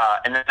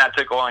then I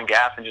took oil and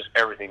gas, and just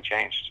everything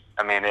changed.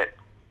 I mean, it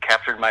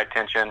captured my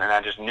attention, and I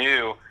just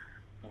knew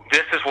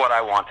this is what I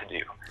want to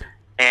do.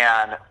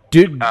 And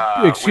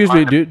excuse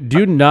me, do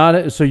you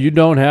not? So you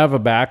don't have a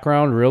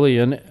background really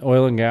in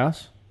oil and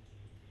gas?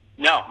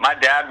 No, my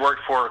dad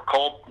worked for a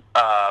coal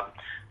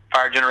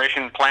fire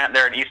generation plant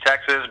there in East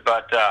Texas.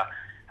 But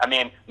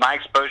my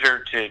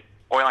exposure to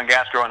oil and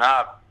gas growing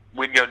up,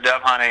 we'd go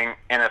dove hunting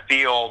in a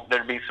field.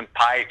 There'd be some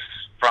pipes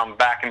from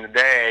back in the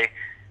day,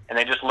 and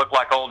they just looked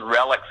like old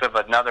relics of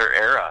another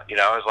era. It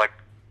was like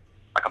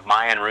a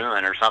Mayan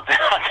ruin or something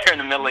out there in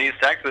the middle of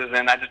East Texas,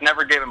 and I just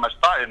never gave it much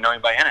thought. I didn't know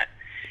anybody in it.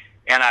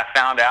 And I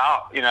found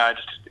out,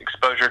 just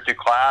exposure through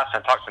class,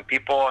 and talked to some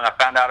people, and I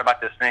found out about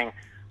this thing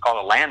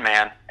called a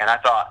landman, and I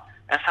thought,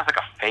 that sounds like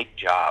a fake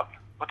job.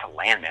 What's a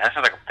landman? That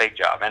sounds like a fake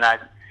job. And I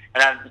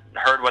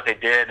heard what they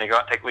did, and they go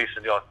out and take leases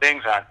and do all the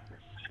things, and I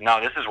said, no,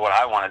 this is what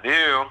I want to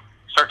do.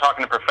 Start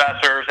talking to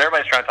professors.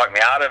 Everybody's trying to talk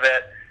me out of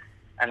it.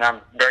 and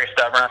I'm very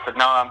stubborn. I said,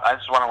 no,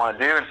 this is what I want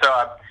to do. And so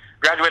I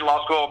graduated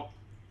law school,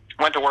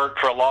 went to work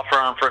for a law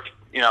firm for,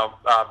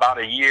 about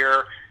a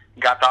year,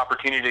 got the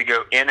opportunity to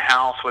go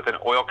in-house with an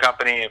oil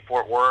company in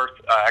Fort Worth,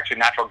 actually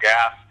natural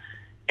gas.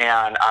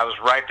 And I was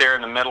right there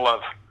in the middle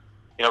of,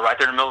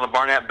 the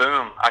Barnett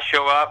boom. I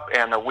show up,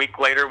 and a week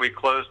later we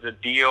closed the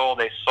deal.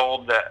 They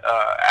sold the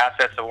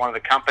assets of one of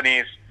the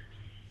companies.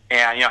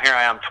 And, here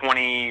I am,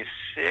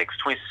 26,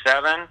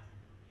 27.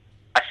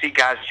 I see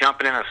guys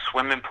jumping in a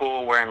swimming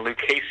pool wearing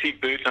Lucchese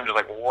boots. I'm just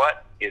like,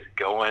 what is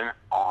going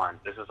on?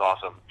 This is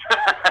awesome.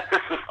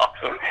 This is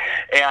awesome.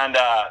 And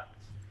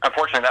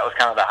unfortunately, that was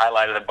kind of the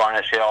highlight of the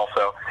Barnett Shale.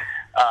 So,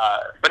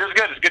 but it was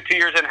good. It was a good 2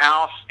 years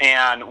in-house.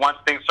 And once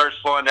things started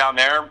slowing down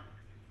there,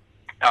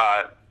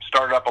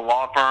 started up a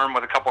law firm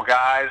with a couple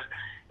guys.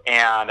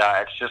 And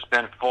it's just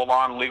been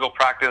full-on legal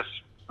practice,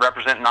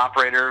 representing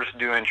operators,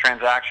 doing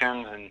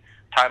transactions and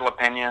title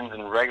opinions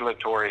and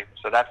regulatory.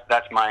 So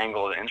that's my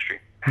angle of the industry.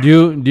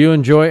 Do you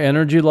enjoy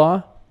energy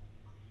law?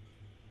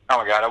 Oh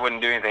my God, I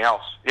wouldn't do anything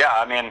else. Yeah,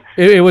 I mean,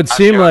 it would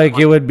seem like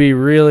it would be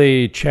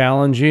really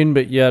challenging,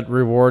 but yet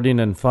rewarding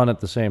and fun at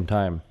the same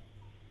time.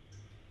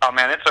 Oh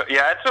man, it's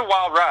a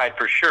wild ride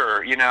for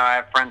sure. I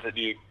have friends that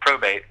do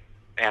probate,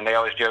 and they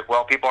always joke,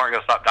 well, people aren't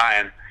going to stop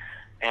dying,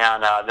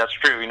 and that's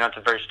true. It's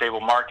a very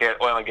stable market.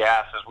 Oil and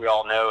gas, as we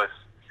all know,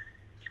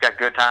 it's got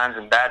good times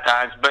and bad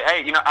times. But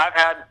hey,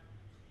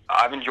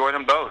 I've enjoyed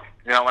them both.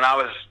 When I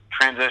was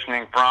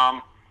transitioning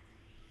from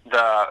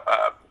the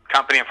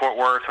company in Fort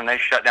Worth, when they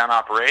shut down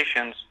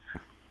operations,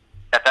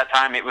 at that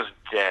time it was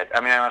dead. I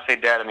mean, when I say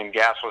dead, I mean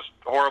gas was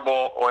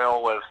horrible.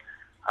 Oil was,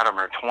 I don't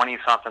remember,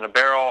 20-something a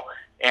barrel.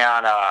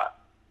 And,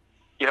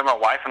 my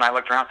wife and I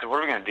looked around and said, what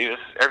are we going to do?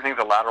 Everything's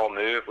a lateral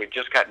move. We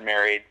just got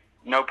married.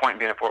 No point in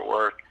being in Fort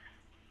Worth.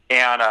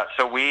 And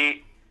so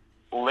we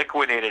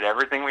liquidated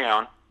everything we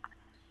owned,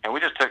 and we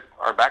just took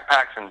our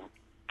backpacks and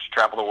just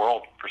traveled the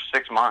world for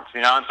 6 months,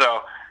 And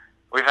so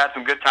we've had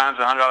some good times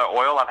with $100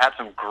 oil. I've had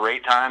some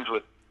great times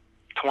with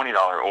 $20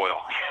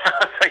 oil.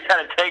 So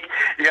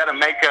you gotta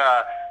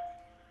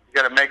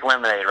make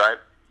lemonade, right?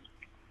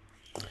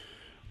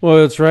 Well,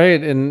 that's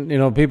right. And,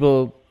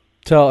 people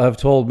have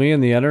told me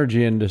in the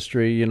energy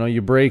industry,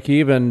 you break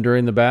even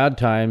during the bad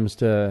times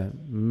to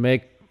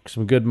make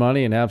some good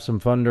money and have some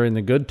fun during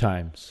the good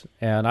times.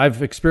 And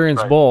I've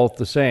experienced both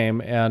the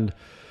same. And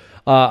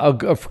one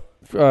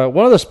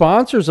of the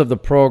sponsors of the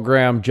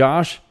program,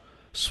 Josh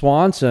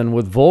Swanson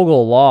with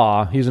Vogel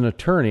Law, he's an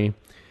attorney.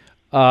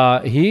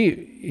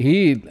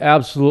 He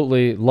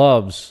absolutely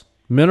loves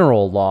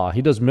mineral law.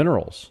 He does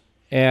minerals.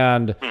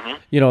 And,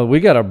 we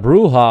got a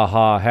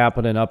brouhaha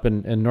happening up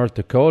in North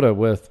Dakota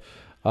with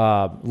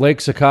Lake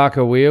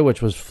Sakakawea,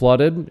 which was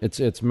flooded.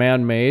 It's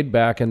man-made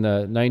back in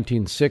the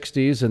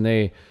 1960s, and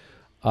they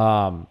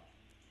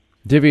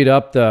divvied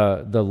up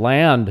the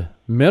land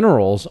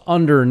minerals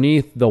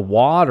underneath the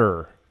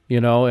water,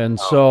 and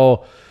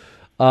so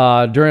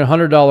during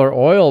 $100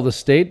 oil, the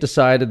state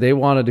decided they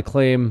wanted to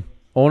claim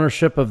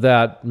ownership of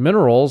that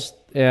minerals,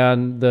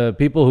 and the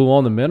people who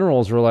own the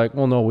minerals were like,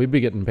 well, no, we'd be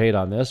getting paid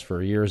on this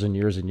for years and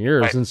years and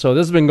years. Right. And so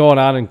this has been going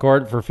on in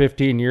court for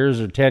 15 years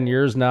or 10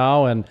 years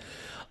now, and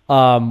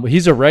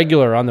he's a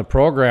regular on the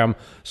program,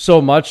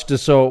 so much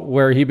to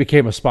where he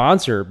became a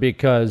sponsor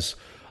because,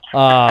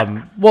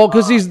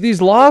 because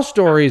these law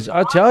stories,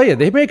 I'll tell you,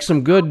 they make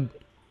some good.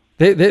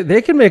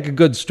 They can make a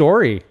good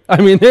story.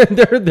 I mean, they're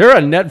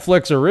a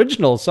Netflix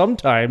original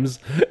sometimes,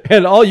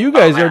 and all you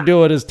guys are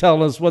doing is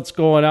telling us what's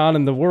going on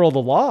in the world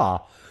of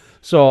law.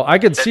 So I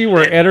could see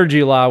where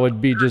energy law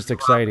would be just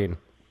exciting.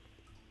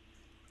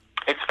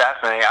 It's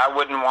fascinating. I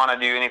wouldn't want to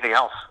do anything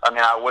else. I mean,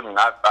 I wouldn't.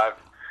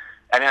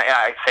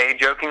 I say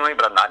jokingly,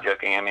 but I'm not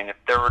joking. I mean, if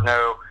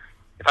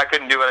I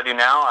couldn't do what I do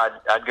now,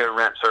 I'd go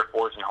rent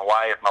surfboards in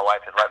Hawaii if my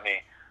wife had let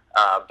me.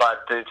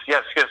 But it's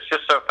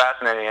just so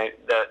fascinating.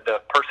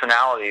 The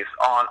personalities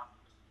on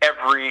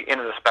every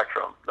end of the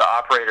spectrum. The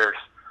operators,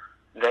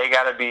 they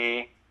got to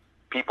be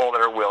people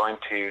that are willing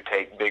to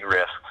take big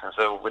risks. And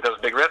so with those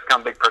big risks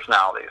come big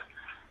personalities.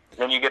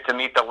 Then you get to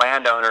meet the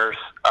landowners,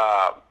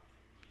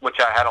 which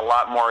I had a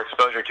lot more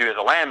exposure to as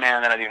a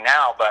landman than I do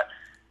now. But,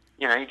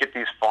 you get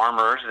these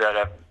farmers that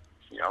have,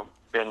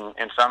 been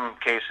in some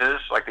cases,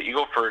 like the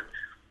Eagle Ford,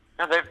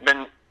 they've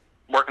been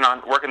working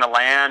the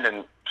land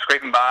and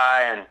scraping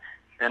by, and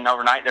then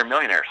overnight they're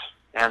millionaires.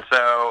 And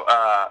so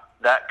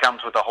that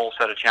comes with a whole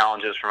set of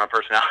challenges from a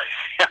personality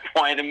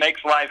standpoint. It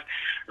makes life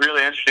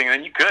really interesting.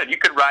 And you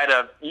could write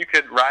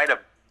a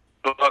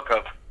book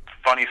of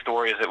funny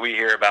stories that we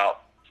hear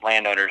about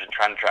landowners and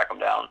trying to track them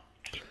down.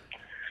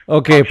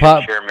 Okay,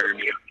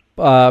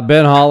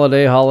 Ben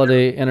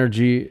Holiday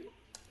Energy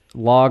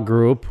Law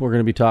Group. We're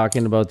going to be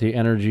talking about the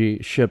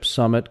Energyship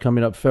Summit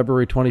coming up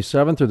February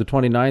 27th through the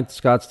 29th,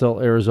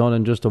 Scottsdale, Arizona,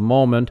 in just a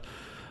moment.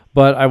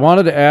 But I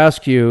wanted to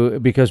ask you,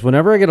 because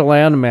whenever I get a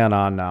landman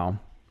on now,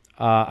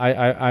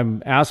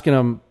 I'm asking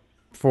them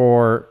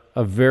for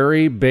a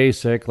very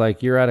basic,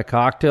 like you're at a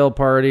cocktail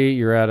party,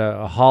 you're at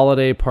a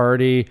holiday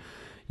party,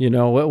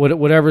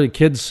 whatever, the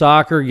kids'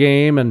 soccer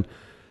game, and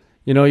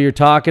you're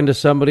talking to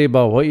somebody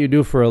about what you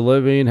do for a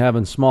living,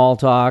 having small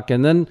talk,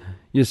 and then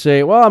you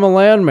say, well, I'm a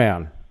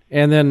landman.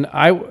 And then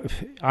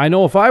I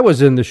know if I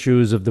was in the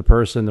shoes of the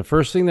person, the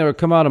first thing that would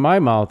come out of my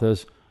mouth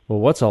is, well,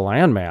 what's a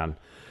landman?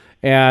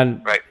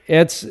 And Right.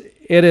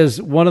 it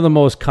is one of the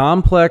most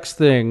complex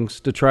things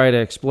to try to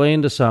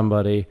explain to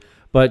somebody,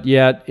 but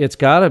yet it's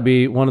got to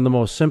be one of the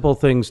most simple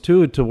things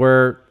too, to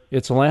where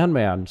it's a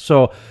landman.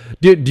 So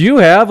do you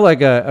have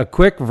like a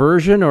quick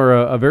version or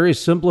a very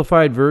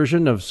simplified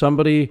version of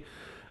somebody,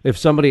 if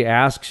somebody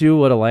asks you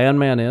what a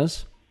landman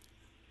is?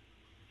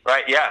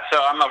 Right, yeah.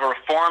 So I'm a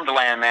reformed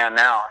landman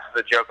now.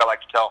 It's a joke I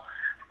like to tell.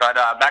 But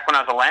back when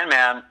I was a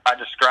landman, I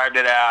described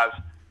it as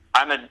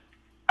I'm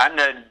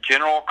the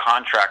general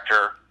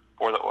contractor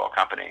for the oil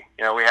company.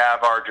 We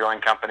have our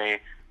drilling company,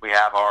 we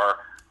have our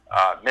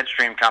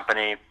midstream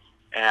company,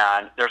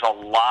 and there's a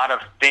lot of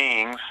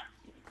things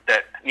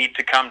that need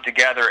to come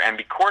together and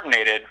be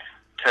coordinated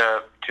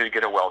to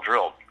get a well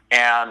drilled.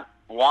 And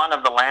one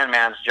of the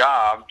landman's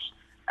jobs,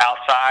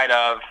 outside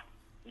of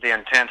the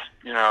intense,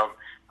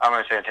 I'm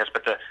going to say intense,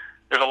 but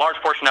there's a large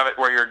portion of it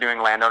where you're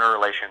doing landowner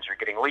relations. You're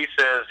getting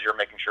leases. You're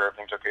making sure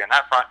everything's okay on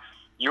that front.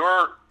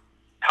 You're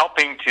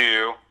helping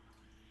to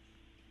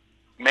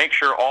make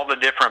sure all the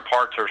different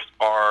parts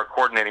are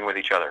coordinating with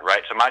each other,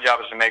 right? So my job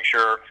is to make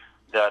sure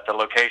that the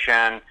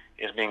location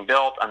is being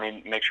built. I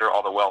need to make sure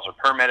all the wells are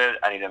permitted.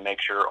 I need to make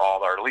sure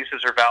all our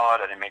leases are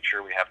valid. I need to make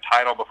sure we have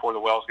title before the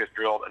wells get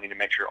drilled. I need to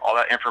make sure all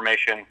that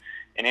information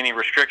and any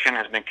restriction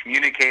has been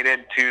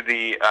communicated to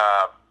the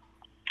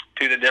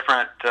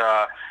different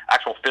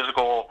actual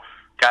physical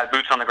guys,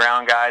 boots on the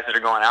ground guys that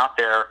are going out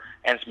there.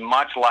 And it's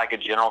much like a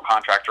general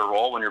contractor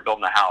role when you're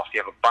building a house. You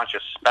have a bunch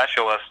of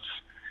specialists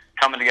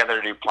coming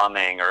together to do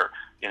plumbing, or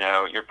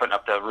you're putting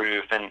up the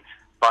roof,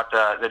 but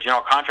the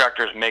general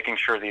contractor is making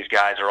sure these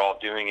guys are all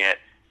doing it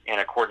in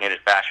a coordinated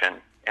fashion,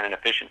 in an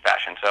efficient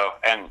fashion. So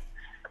and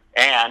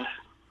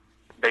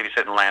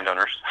babysitting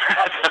landowners,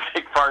 that's a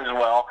big part as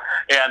well,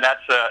 and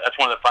that's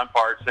one of the fun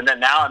parts. And then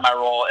now in my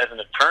role as an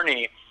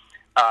attorney,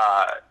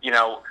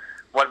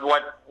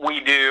 what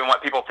we do and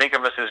what people think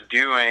of us as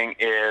doing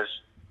is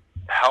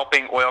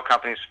helping oil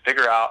companies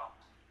figure out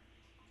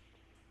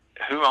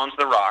who owns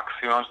the rocks,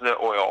 who owns the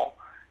oil,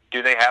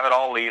 do they have it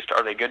all leased,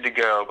 are they good to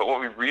go? But what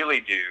we really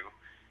do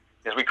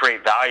is we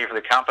create value for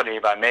the company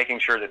by making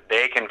sure that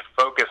they can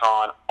focus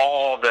on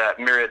all the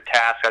myriad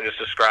tasks I just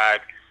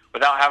described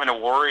without having to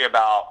worry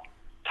about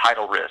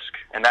title risk.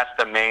 And that's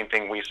the main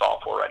thing we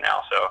solve for right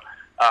now.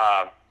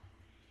 So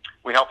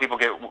we help people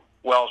get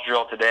wells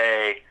drilled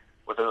today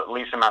with the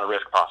least amount of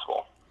risk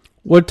possible.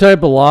 What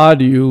type of law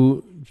do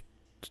you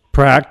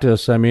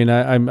practice? I mean,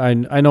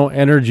 I know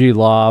energy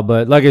law,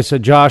 but like I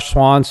said, Josh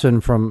Swanson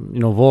from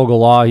Vogel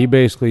Law, he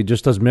basically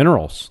just does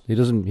minerals. He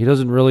doesn't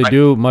really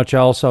do much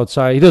else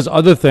outside. He does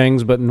other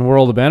things, but in the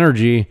world of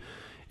energy,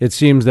 it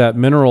seems that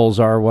minerals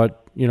are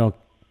what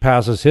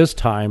passes his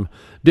time.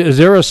 Is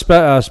there a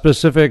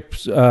specific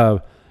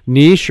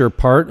niche or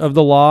part of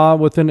the law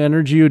within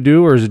energy you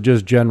do, or is it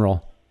just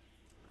general?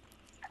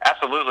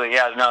 Absolutely,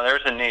 yeah. No,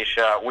 there's a niche.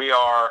 We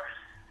are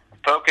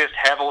focused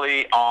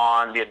heavily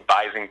on the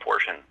advising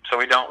portion. So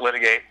we don't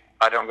litigate.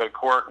 I don't go to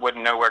court.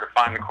 Wouldn't know where to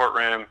find the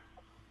courtroom.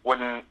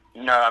 Wouldn't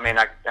know. I mean,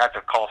 I have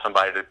to call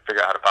somebody to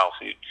figure out how to file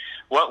suit.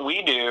 What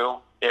we do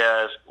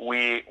is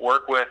we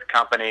work with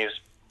companies,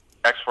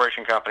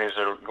 exploration companies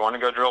that are going to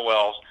go drill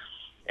wells,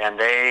 and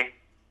they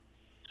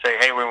say,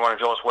 hey, we want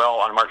to drill this well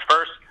on March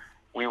 1st.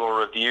 We will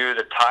review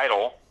the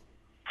title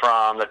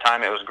from the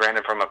time it was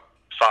granted from a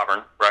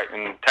sovereign, right?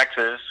 In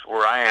Texas,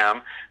 where I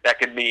am, that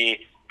could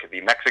be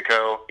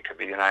Mexico, it could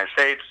be the United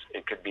States,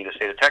 it could be the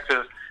state of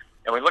Texas,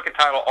 and we look at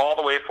title all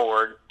the way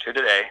forward to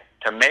today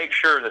to make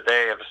sure that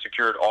they have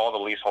secured all the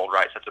leasehold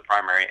rights. That's the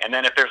primary. And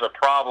then if there's a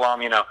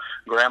problem,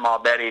 Grandma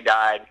Betty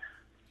died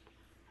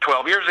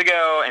 12 years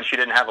ago and she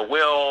didn't have a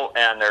will,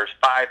 and there's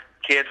 5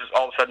 kids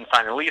all of a sudden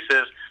signing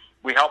leases,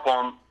 we help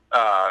them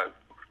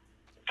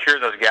cure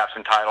those gaps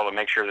in title to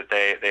make sure that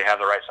they have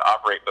the rights to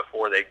operate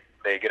before they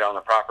get on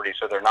the property,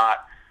 so they're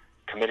not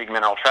committing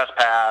mineral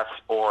trespass,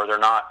 or they're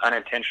not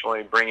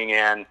unintentionally bringing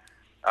in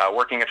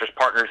working interest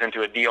partners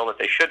into a deal that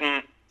they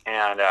shouldn't.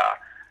 And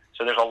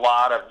so there's a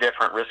lot of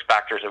different risk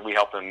factors that we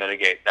help them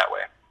mitigate that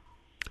way.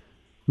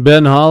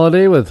 Ben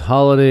Holiday with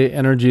Holiday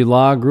Energy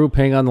Law Group.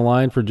 Hang on the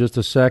line for just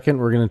a second.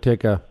 We're going to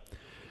take a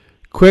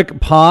quick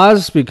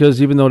pause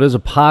because even though it is a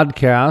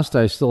podcast,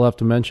 I still have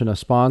to mention a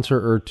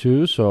sponsor or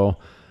two. So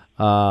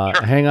sure.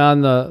 Hang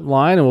on the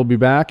line and we'll be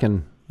back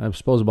in, I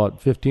suppose,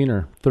 about 15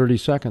 or 30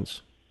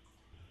 seconds.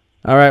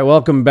 All right,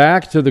 welcome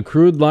back to the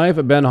Crude Life.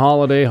 Ben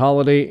Holiday,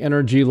 Holiday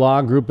Energy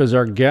Law Group is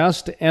our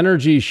guest.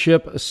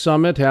 Energyship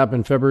Summit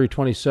happened February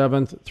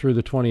 27th through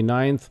the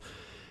 29th.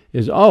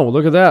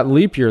 Look at that,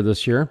 leap year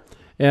this year.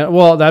 And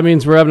well, that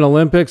means we're having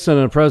Olympics and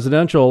a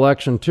presidential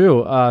election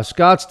too.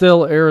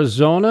 Scottsdale,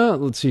 Arizona,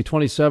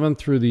 27th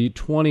through the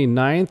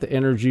 29th,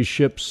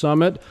 Energyship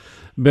Summit.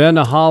 Ben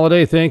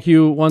Holiday, thank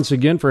you once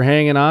again for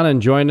hanging on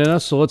and joining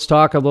us. So let's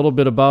talk a little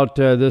bit about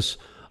this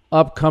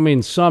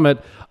upcoming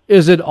summit.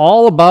 Is it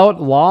all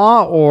about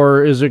law,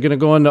 or is it going to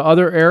go into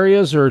other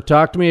areas? Or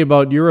talk to me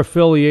about your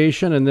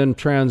affiliation and then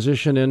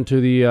transition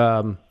into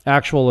the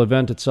actual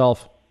event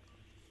itself.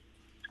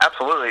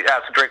 Absolutely. Yeah,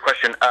 it's a great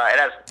question. It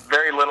has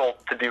very little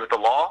to do with the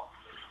law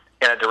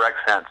in a direct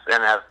sense,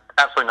 and has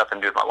absolutely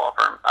nothing to do with my law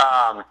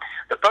firm.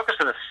 The focus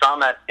of the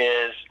summit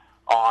is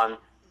on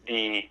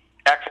the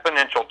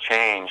exponential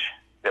change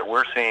that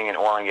we're seeing in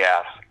oil and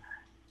gas,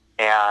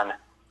 and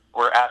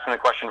we're asking the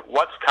question,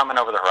 what's coming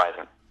over the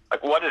horizon?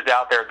 Like, what is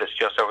out there that's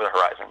just over the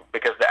horizon?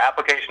 Because the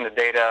application of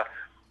data,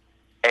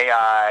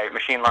 AI,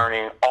 machine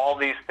learning, all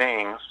these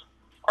things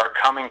are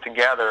coming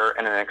together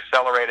in an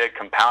accelerated,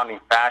 compounding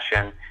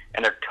fashion,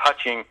 and they're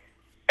touching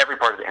every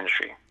part of the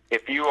industry.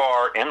 If you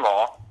are in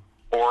law,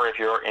 or if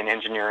you're in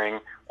engineering,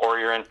 or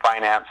you're in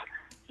finance,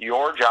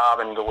 your job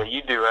and the way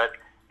you do it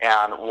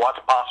and what's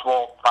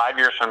possible 5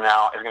 years from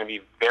now is going to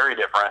be very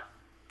different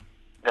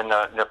than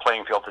the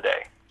playing field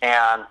today.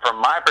 And from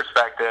my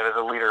perspective as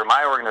a leader of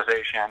my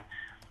organization,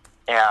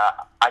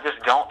 I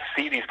just don't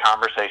see these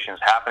conversations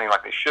happening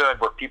like they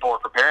should, where people are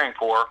preparing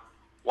for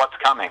what's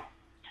coming.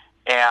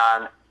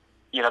 And,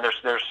 you know,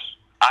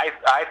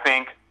 I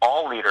think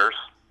all leaders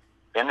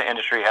in the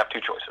industry have two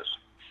choices.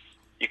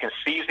 You can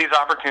seize these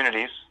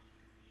opportunities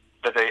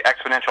that the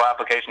exponential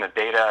application of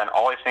data and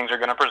all these things are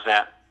going to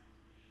present,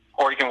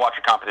 or you can watch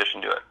your competition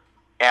do it.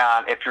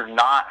 And if you're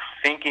not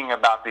thinking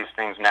about these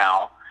things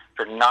now, if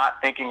you're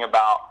not thinking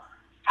about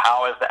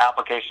how is the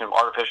application of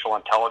artificial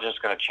intelligence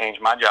going to change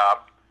my job,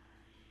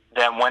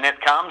 then when it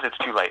comes, it's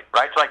too late,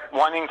 right? It's like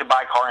wanting to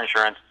buy car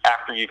insurance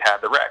after you've had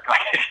the wreck.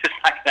 Like, it's just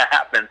not going to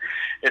happen.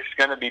 It's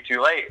going to be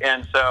too late.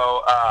 And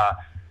so,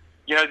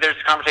 you know,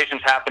 there's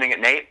conversations happening at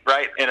Nate,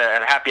 right, in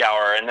a happy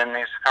hour, and then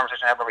there's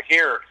conversations happening over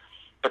here,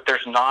 but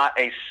there's not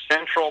a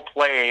central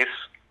place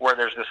where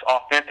there's this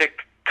authentic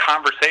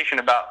conversation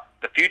about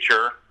the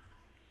future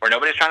where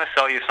nobody's trying to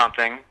sell you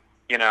something,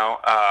 you know,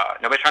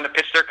 nobody's trying to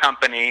pitch their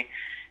company,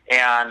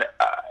 and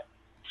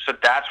so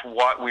that's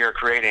what we are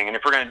creating. And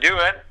if we're going to do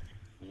it,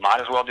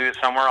 might as well do it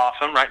somewhere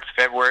awesome, right? It's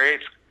February.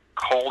 It's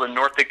cold in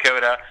North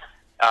Dakota.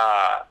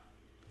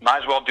 Might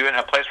as well do it in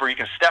a place where you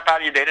can step out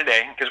of your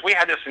day-to-day. Because we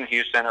had this in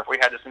Houston, or if we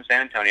had this in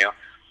San Antonio,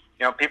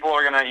 you know, people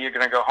are you're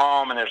gonna go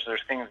home, and there's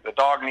things. The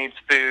dog needs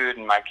food,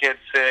 and my kid's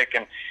sick,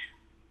 and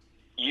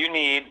you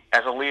need,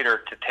 as a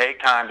leader, to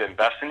take time to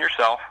invest in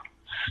yourself,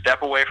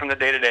 step away from the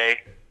day-to-day,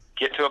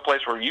 get to a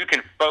place where you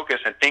can focus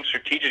and think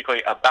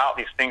strategically about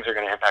these things that are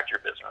going to impact your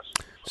business.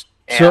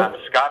 And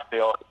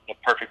Scottsdale is the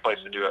perfect place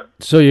to do it.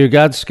 So you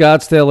got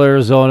Scottsdale,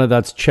 Arizona.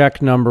 That's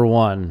check number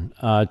one.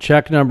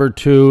 Check number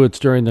two, it's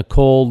during the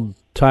cold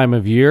time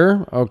of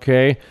year.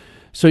 Okay.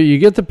 So you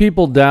get the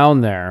people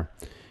down there.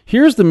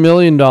 Here's the $1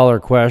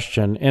 million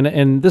question.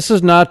 And this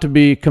is not to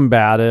be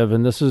combative,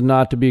 and this is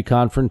not to be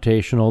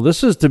confrontational.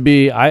 This is to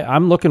be,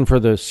 I'm looking for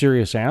the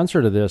serious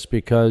answer to this,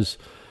 because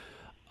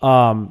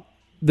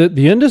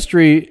the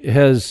industry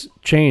has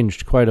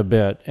changed quite a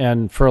bit,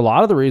 and for a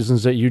lot of the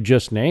reasons that you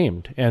just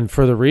named, and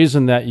for the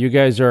reason that you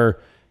guys are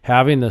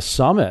having the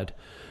summit.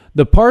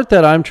 The part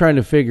that I'm trying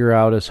to figure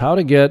out is how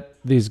to get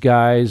these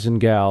guys and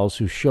gals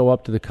who show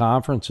up to the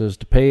conferences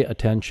to pay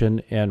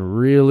attention and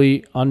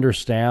really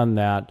understand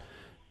that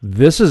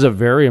this is a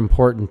very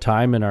important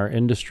time in our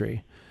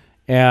industry.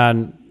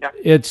 And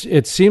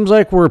it seems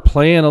like we're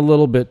playing a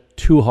little bit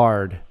too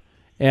hard.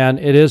 And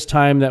it is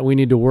time that we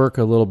need to work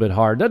a little bit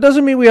hard. That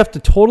doesn't mean we have to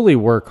totally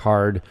work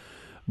hard,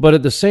 but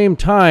at the same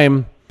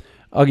time,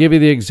 I'll give you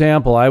the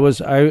example.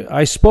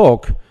 I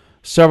spoke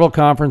several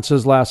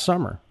conferences last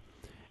summer,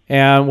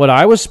 and what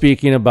I was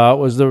speaking about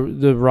was the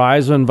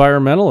rise of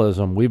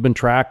environmentalism. We've been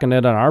tracking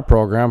it on our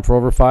program for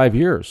over 5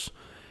 years,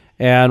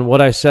 and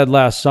what I said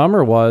last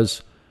summer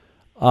was,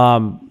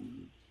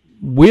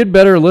 we had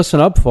better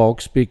listen up,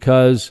 folks,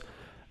 because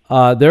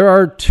there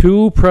are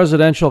two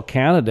presidential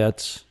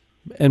candidates.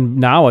 And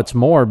now it's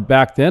more.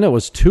 Back then it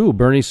was two,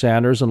 Bernie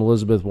Sanders and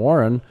Elizabeth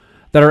Warren,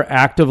 that are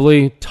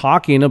actively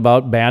talking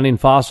about banning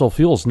fossil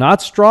fuels.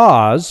 Not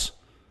straws,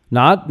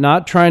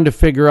 not trying to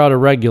figure out a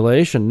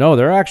regulation. No,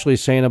 they're actually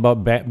saying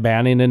about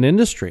banning an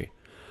industry.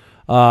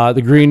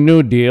 The Green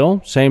New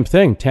Deal, same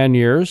thing, 10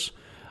 years.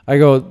 I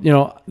go, you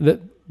know,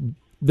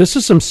 this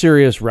is some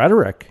serious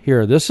rhetoric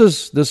here. This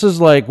is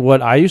like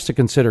what I used to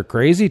consider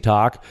crazy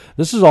talk.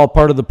 This is all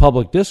part of the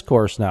public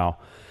discourse now.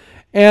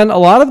 And a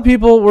lot of the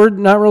people were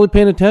not really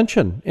paying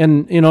attention.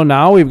 And, you know,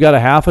 now we've got a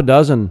half a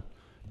dozen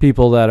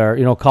people that are,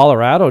 you know,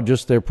 Colorado,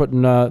 they're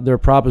putting their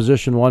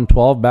Proposition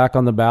 112 back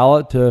on the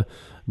ballot to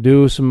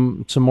do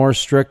some more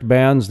strict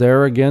bans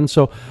there again.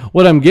 So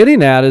what I'm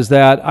getting at is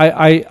that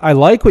I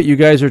like what you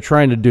guys are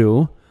trying to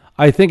do.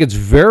 I think it's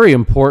very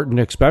important,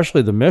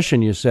 especially the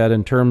mission you said,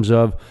 in terms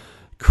of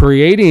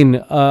creating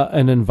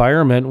an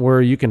environment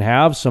where you can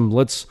have some,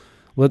 let's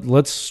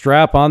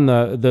strap on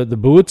the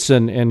boots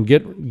and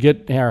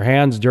get our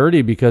hands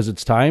dirty because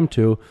it's time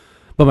to.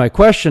 But my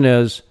question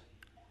is,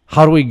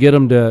 how do we get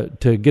them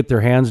to get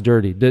their hands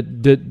dirty?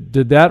 Did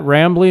that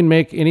rambling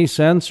make any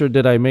sense, or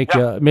did I make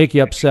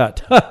you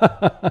upset? No,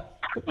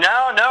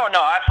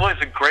 absolutely.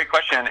 It's a great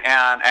question,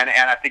 and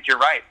I think you're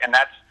right. And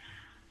that's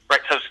Right,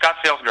 so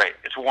Scottsdale's great.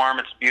 It's warm,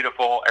 it's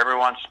beautiful,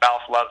 everyone's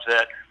spouse loves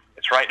it.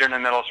 It's right during the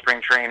middle of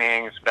spring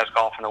training. It's the best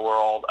golf in the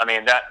world. I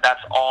mean,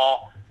 that's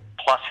all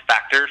plus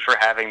factors for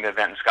having the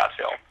event in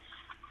Scottsdale.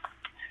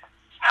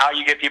 How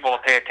you get people to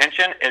pay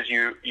attention is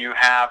you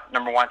have,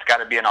 number one, it's got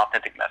to be an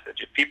authentic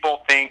message. If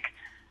people think,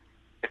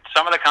 if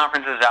some of the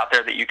conferences out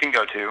there that you can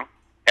go to,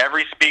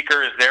 every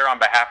speaker is there on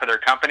behalf of their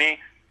company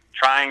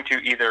trying to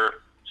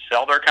either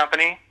sell their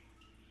company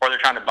or they're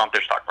trying to bump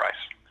their stock price.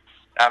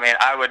 I mean,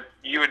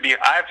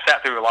 I've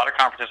sat through a lot of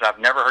conferences. I've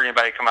never heard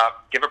anybody come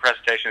up, give a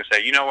presentation and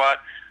say, you know what,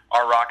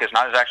 our rock is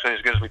not actually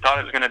as good as we thought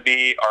it was going to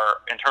be.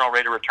 Our internal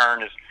rate of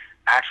return is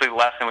actually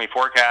less than we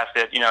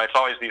forecasted. It's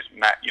always these,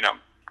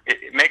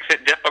 it makes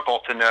it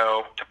difficult to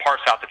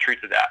parse out the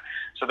truth of that.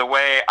 So the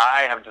way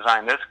I have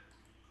designed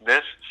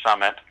this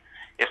summit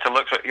is to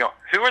look for,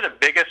 who are the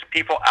biggest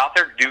people out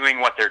there doing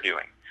what they're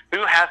doing?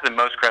 Who has the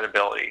most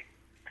credibility?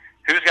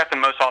 Who's got the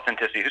most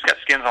authenticity? Who's got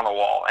skins on the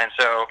wall? And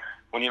so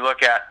when you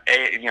look at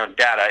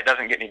data, it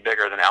doesn't get any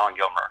bigger than Alan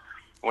Gilmer.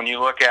 When you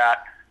look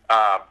at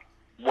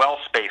well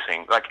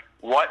spacing, like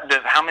what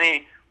does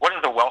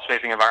the well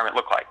spacing environment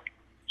look like?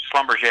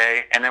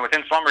 Schlumberger, and then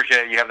within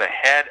Schlumberger, you have the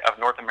head of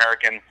North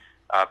American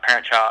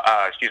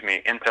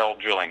infill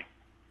drilling.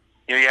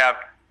 You have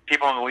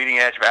people on the leading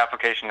edge of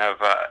application of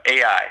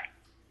AI.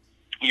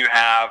 You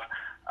have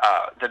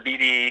the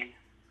BD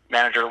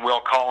manager,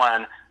 Will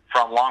Cullen,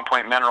 from Long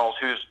Point Minerals,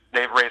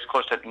 they've raised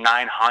close to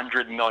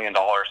 $900 million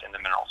in the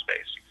mineral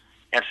space.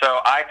 And so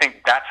I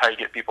think that's how you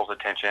get people's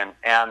attention.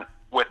 And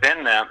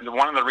within them,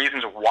 one of the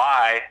reasons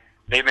why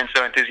they've been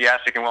so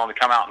enthusiastic and willing to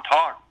come out and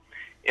talk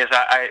is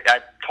I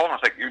told them, I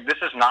was like,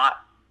 this is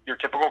not your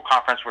typical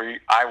conference where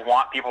I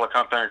want people to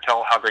come up there and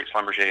tell how great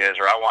Schlumberger is,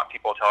 or I want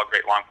people to tell how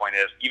great Long Point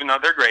is. Even though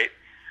they're great,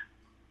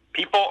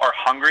 people are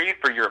hungry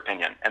for your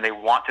opinion, and they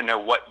want to know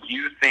what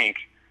you think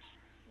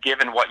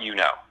given what you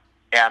know.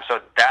 And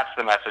so that's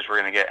the message we're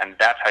going to get, and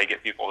that's how you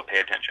get people to pay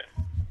attention.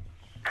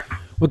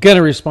 What kind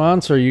of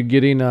response are you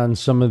getting on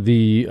some of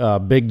the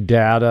big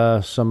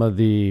data, some of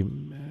the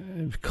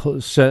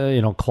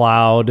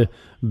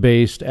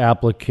cloud-based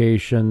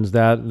applications,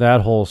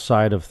 that whole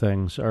side of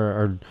things?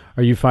 Are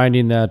you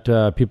finding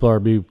that people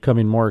are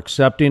becoming more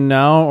accepting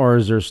now, or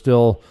is there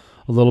still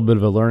a little bit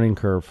of a learning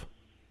curve?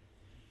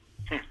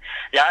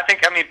 Yeah,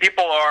 I mean,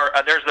 people are,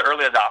 there's the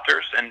early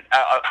adopters, and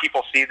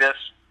people see this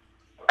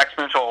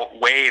exponential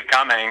wave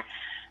coming,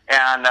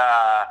 and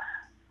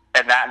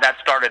that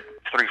started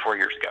 3-4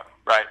 years ago,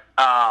 right?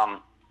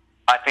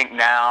 I think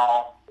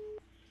now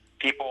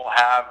people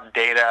have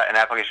data and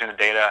application of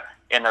data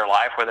in their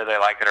life, whether they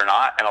like it or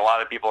not, and a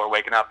lot of people are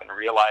waking up and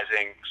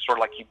realizing, sort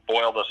of like you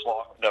boil the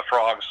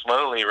frog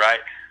slowly,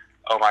 right?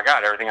 Oh my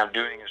God, everything I'm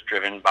doing is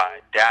driven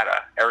by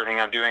data. Everything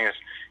I'm doing is,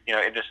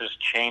 this is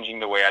changing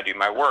the way I do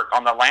my work.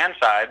 On the land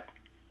side,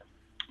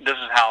 this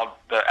is how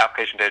the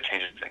application data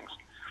changes things.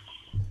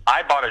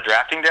 I bought a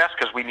drafting desk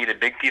because we needed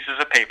big pieces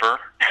of paper.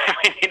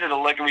 We needed to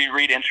look and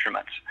read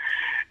instruments.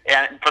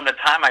 And from the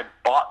time I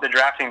bought the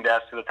drafting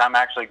desk to the time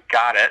I actually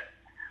got it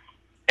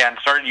and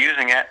started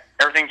using it,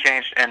 everything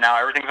changed, and now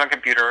everything's on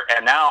computer,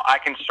 and now I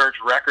can search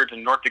records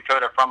in North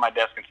Dakota from my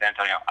desk in San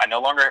Antonio. I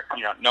no longer,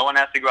 no one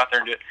has to go out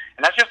there and do it.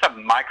 And that's just a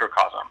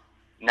microcosm.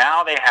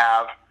 Now they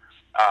have,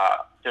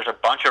 there's a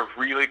bunch of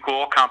really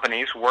cool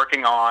companies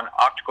working on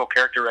optical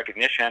character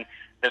recognition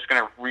that's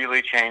going to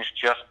really change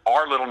just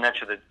our little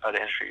niche of the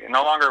industry. And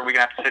no longer are we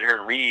going to have to sit here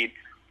and read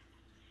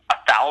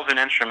 1,000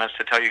 instruments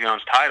to tell you who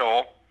owns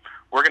title.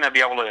 We're going to be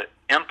able to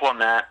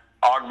implement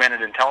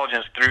augmented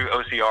intelligence through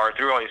OCR,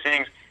 through all these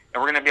things,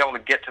 and we're going to be able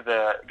to get to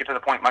the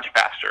point much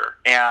faster.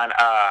 And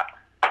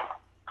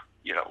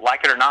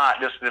like it or not,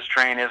 this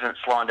train isn't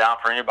slowing down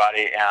for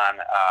anybody.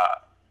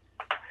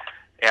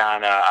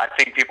 And I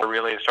think people are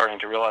really starting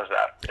to realize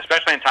that,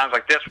 especially in times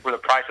like this where the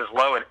price is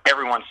low and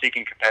everyone's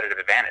seeking competitive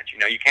advantage.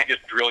 You can't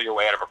just drill your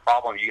way out of a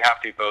problem. You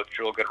have to both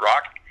drill good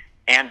rock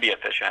and be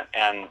efficient.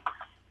 And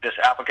this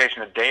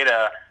application of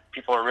data,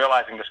 people are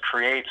realizing this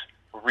creates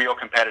real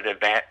competitive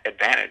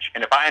advantage.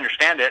 And if I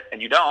understand it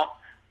and you don't,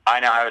 I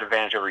now have an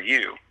advantage over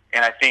you.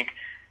 And I think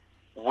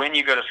when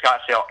you go to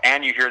Scottsdale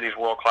and you hear these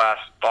world-class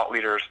thought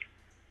leaders,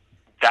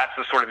 that's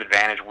the sort of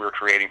advantage we're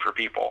creating for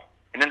people.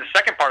 And then the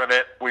second part of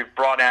it, we've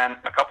brought in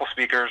a couple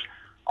speakers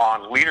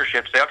on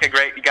leadership. Say, okay,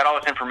 great, you got all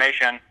this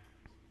information.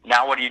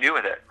 Now what do you do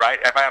with it, right?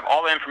 If I have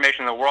all the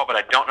information in the world, but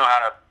I don't know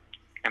how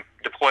to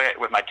deploy it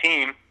with my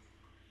team,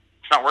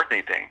 it's not worth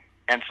anything.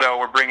 And so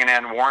we're bringing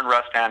in Warren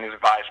Rustan, who's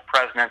vice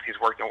president. He's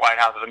worked in White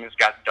Houses. I mean, this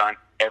guy's done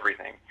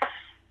everything.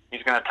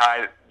 He's going to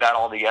tie that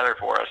all together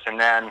for us. And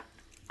then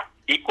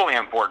equally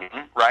important,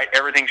 right?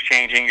 Everything's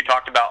changing. You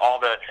talked about all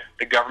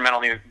the government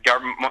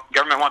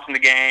wants in the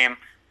game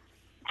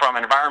from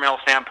an environmental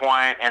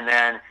standpoint, and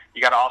then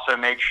you got to also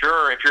make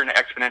sure if you're in an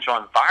exponential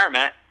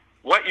environment,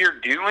 what you're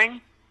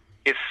doing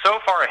is so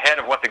far ahead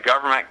of what the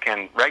government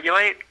can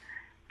regulate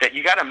that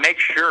you got to make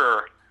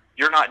sure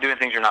you're not doing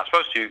things you're not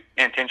supposed to,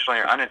 intentionally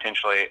or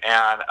unintentionally.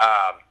 And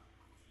I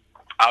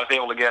was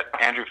able to get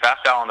Andrew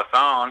Fastow on the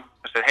phone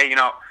and said, hey,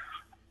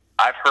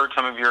 I've heard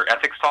some of your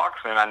ethics talks,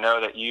 and I know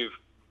that you've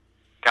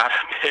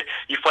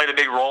you've played a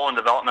big role in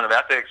development of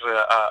ethics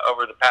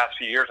over the past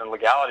few years in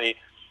legality,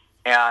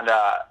 and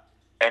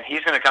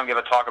he's going to come give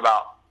a talk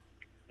about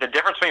the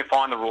difference between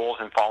following the rules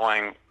and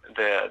following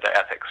the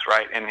ethics,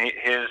 right? And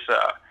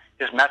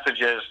his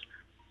message is,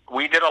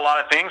 we did a lot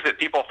of things that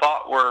people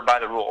thought were by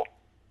the rule,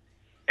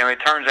 and it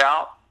turns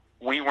out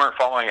we weren't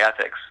following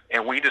ethics,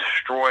 and we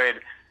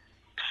destroyed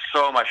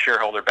so much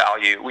shareholder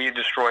value. We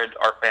destroyed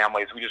our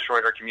families. We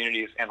destroyed our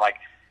communities, and like,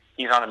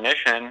 he's on a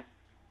mission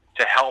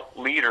to help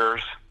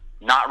leaders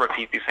not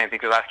repeat these same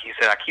things. Because like he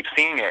said, I keep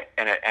seeing it,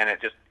 and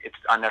it's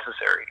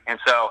unnecessary. And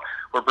so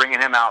we're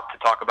bringing him out to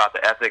talk about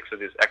the ethics of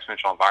this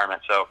exponential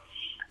environment. So,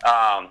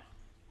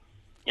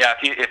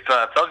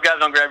 if those guys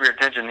don't grab your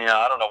attention,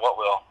 I don't know what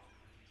will.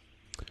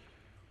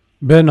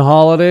 Ben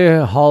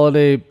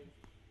Holiday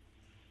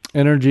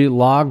Energy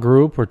Law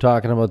Group. We're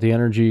talking about the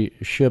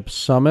Energyship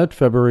Summit,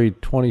 February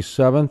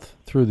 27th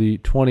through the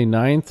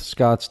 29th,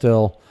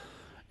 Scottsdale,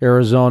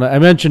 Arizona. I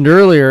mentioned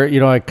earlier,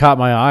 it caught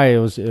my eye. It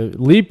was a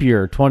leap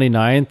year,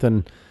 29th,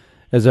 and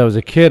as I was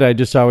a kid, I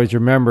just always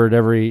remembered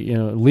every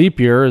leap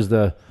year is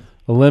the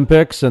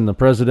Olympics and the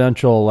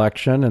presidential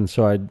election, and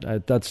so I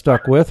that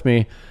stuck with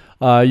me.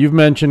 You've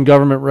mentioned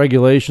government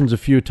regulations a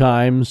few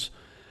times.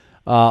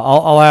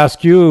 I'll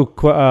ask you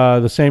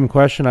the same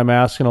question I'm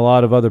asking a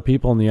lot of other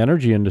people in the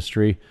energy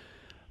industry.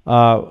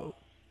 We're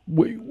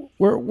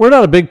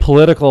not a big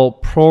political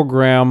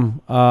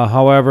program,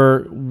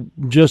 however,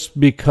 just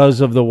because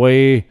of the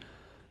way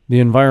the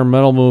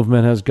environmental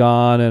movement has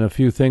gone and a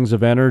few things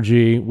of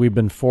energy, we've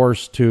been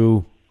forced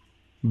to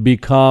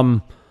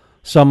become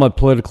somewhat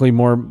politically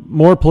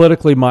more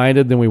politically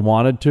minded than we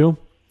wanted to,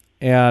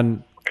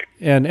 and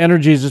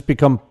energy has just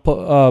become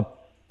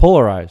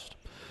polarized.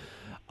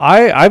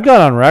 I've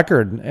got on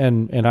record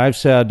and I've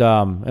said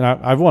and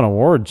I've won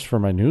awards for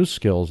my news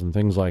skills and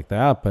things like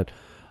that, but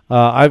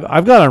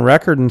I've got on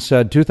record and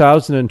said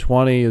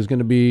 2020 is going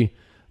to be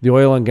the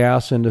oil and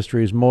gas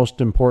industry's most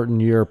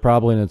important year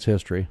probably in its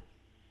history,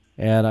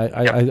 and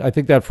I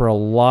think that for a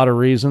lot of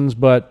reasons.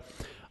 But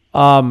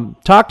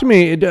talk to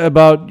me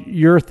about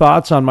your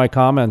thoughts on my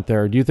comment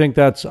there. Do you think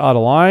that's out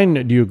of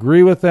line? Do you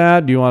agree with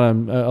that? Do you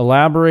want to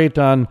elaborate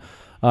on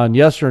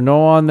yes or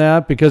no on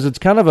that? Because it's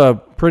kind of a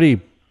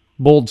pretty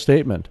bold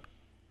statement.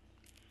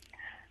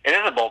 It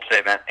is a bold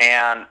statement,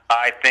 and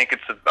I think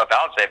it's a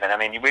valid statement. I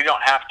mean, we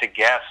don't have to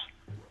guess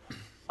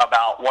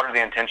about what are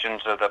the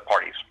intentions of the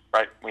parties,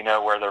 right? We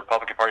know where the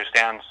Republican Party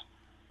stands.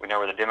 We know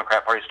where the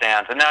Democrat Party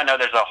stands. And I know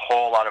there's a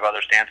whole lot of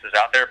other stances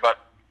out there, but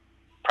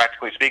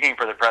practically speaking,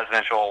 for the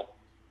presidential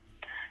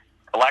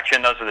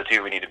election, those are the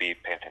two we need to be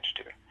paying attention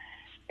to.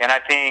 And I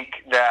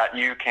think that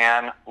you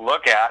can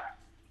look at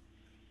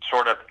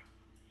sort of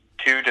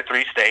 2 to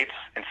 3 states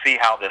and see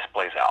how this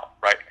plays out,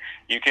 right?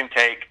 You can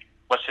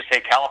let's just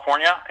take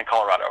California and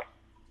Colorado.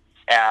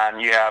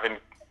 And you have in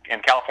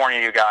California,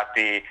 you got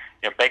the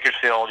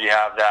Bakersfield, you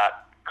have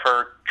that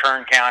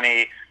Kern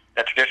County,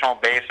 that traditional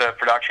base of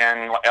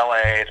production,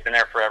 LA, it's been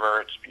there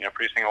forever, it's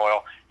producing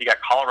oil. You got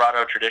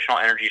Colorado, traditional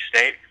energy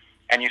state,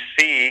 and you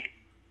see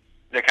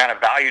the kind of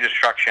value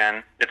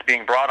destruction that's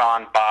being brought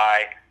on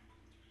by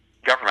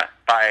government,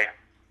 by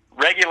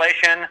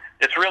regulation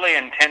that's really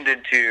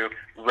intended to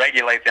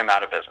regulate them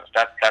out of business.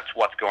 That's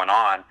what's going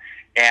on.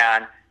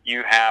 And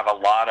you have a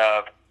lot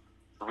of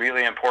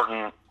really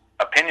important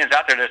opinions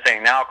out there that are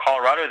saying now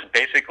Colorado is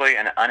basically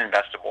an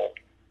uninvestable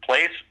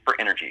place for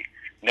energy.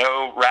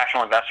 No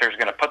rational investor is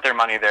going to put their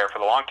money there for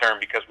the long term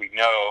because we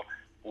know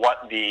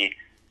what the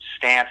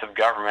stance of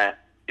government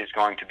is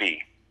going to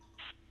be.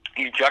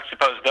 You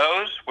juxtapose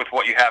those with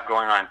what you have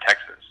going on in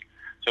Texas.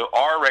 So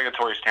our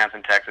regulatory stance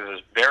in Texas is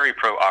very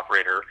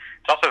pro-operator.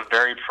 It's also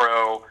very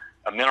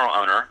pro-mineral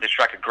owner. They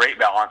strike a great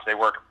balance. They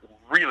work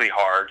really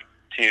hard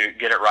to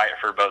get it right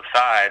for both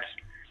sides.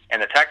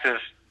 And the Texas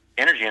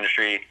energy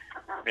industry,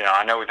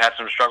 I know we've had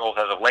some struggles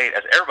as of late,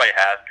 as everybody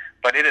has,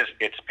 but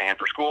it's paying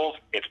for schools,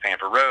 it's paying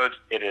for roads,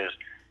 it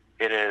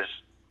is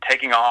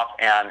taking off,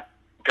 and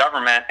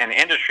government and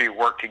industry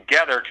work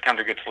together to come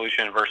to a good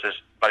solution versus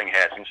butting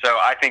heads. And so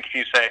I think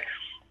if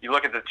you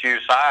look at the two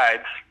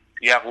sides,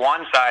 you have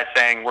one side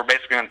saying we're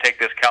basically going to take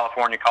this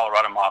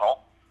California-Colorado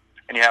model,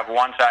 and you have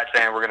one side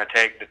saying we're going to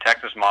take the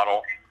Texas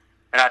model.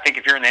 And I think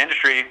if you're in the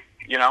industry,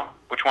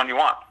 which one do you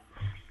want?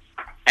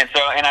 And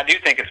I do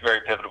think it's a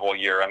very pivotal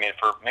year. I mean,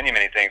 for many,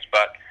 many things,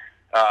 but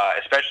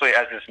especially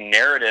as this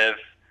narrative,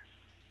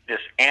 this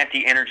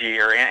anti-energy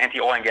or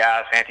anti-oil and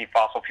gas,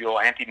 anti-fossil fuel,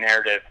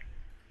 anti-narrative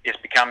is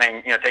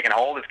becoming, taking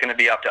hold. It's going to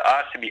be up to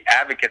us to be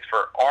advocates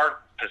for our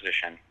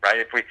position, right?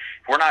 If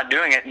we're not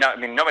doing it,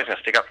 nobody's going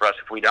to stick up for us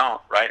if we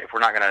don't, right? If we're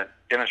not going to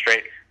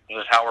demonstrate this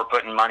is how we're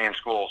putting money in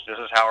schools, this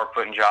is how we're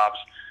putting jobs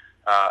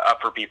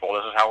up for people,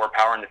 this is how we're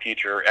powering the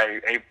future.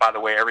 Hey, by the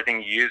way,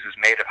 everything you use is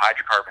made of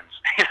hydrocarbons,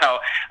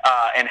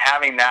 and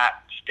having that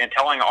and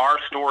telling our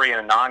story in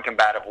a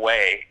non-combative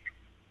way,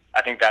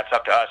 I think that's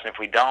up to us. And if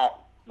we don't,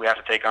 we have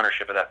to take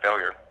ownership of that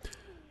failure.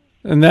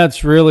 And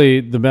that's really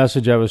the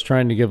message I was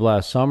trying to give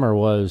last summer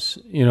was,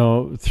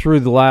 through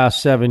the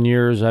last 7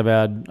 years, I've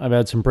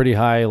had some pretty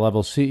high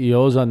level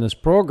CEOs on this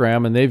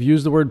program, and they've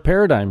used the word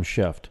paradigm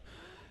shift.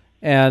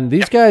 And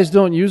these guys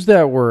don't use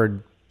that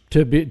word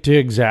to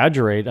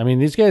exaggerate. I mean,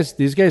 these guys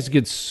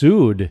get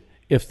sued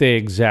if they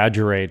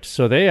exaggerate.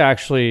 So they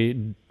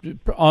actually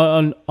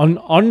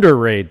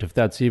underrate, if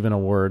that's even a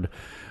word.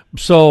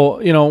 So,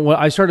 when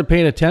I started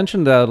paying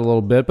attention to that a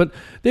little bit, but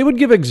they would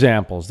give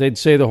examples. They'd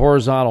say the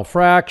horizontal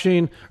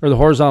fracturing or the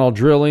horizontal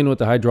drilling with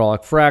the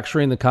hydraulic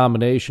fracturing, the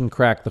combination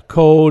cracked the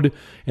code,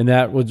 and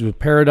that was a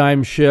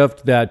paradigm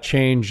shift that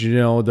changed,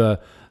 the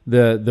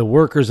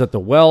workers at the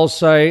well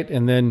site.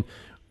 And then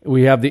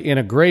we have the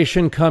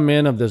integration come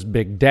in of this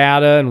big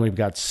data, and we've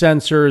got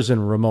sensors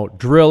and remote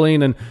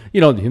drilling. And,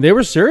 they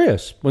were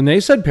serious. When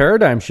they said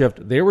paradigm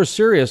shift, they were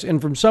serious. And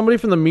from somebody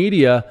from the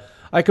media,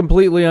 I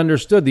completely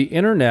understood the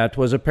internet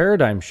was a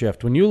paradigm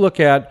shift. When you look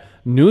at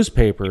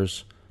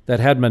newspapers that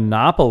had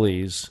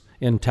monopolies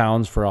in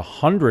towns for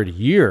 100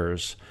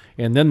 years,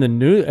 and then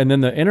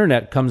the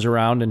internet comes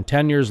around, and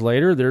 10 years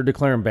later they're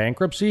declaring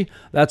bankruptcy,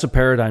 that's a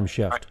paradigm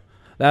shift.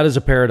 That is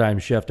a paradigm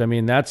shift. I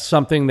mean, that's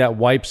something that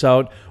wipes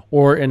out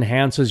or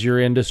enhances your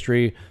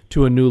industry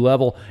to a new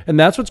level. And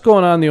that's what's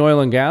going on in the oil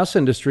and gas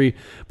industry.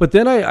 But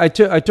then I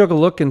took a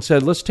look and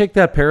said, let's take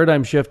that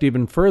paradigm shift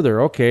even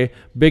further. Okay,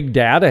 big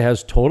data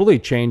has totally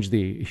changed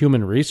the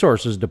human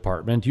resources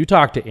department. You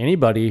talk to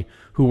anybody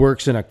who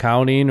works in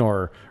accounting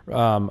or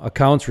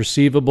accounts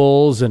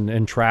receivables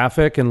and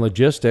traffic and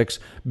logistics,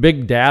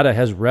 big data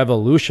has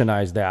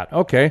revolutionized that.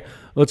 Okay,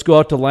 let's go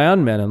out to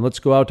landmen and let's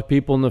go out to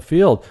people in the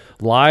field.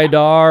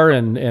 LiDAR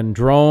and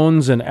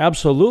drones, and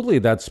absolutely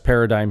that's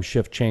paradigm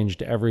shift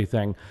changed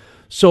everything.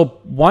 So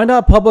why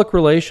not public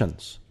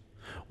relations?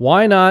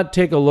 Why not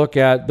take a look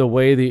at the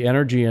way the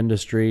energy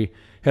industry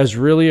has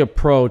really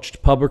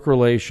approached public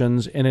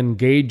relations and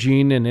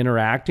engaging and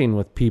interacting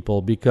with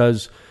people?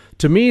 Because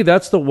to me,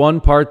 that's the one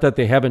part that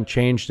they haven't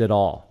changed at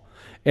all.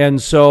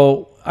 And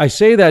so I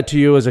say that to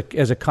you as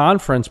a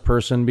conference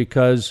person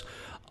because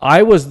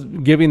I was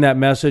giving that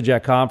message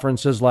at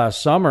conferences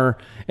last summer.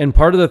 And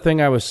part of the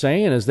thing I was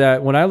saying is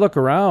that when I look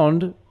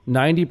around,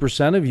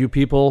 90% of you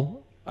people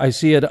I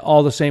see at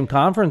all the same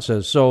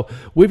conferences. So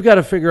we've got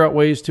to figure out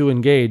ways to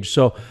engage.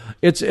 So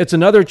it's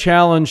another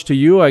challenge to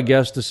you, I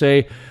guess, to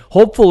say,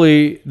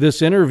 hopefully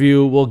this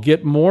interview will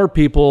get more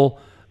people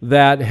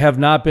that have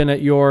not been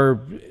at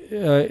your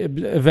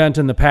event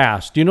in the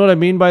past. Do you know what I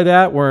mean by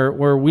that?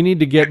 Where we need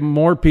to get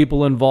more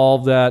people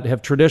involved that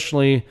have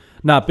traditionally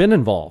not been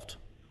involved.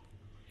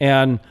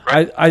 And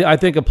right. I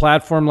think a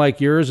platform like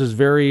yours is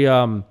very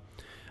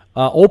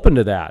open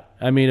to that.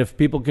 I mean, if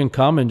people can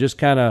come and just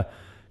kind of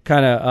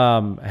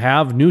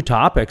have new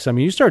topics. I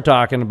mean, you start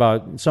talking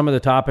about some of the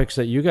topics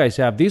that you guys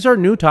have. These are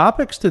new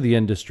topics to the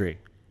industry.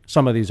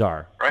 Some of these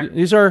are. Right.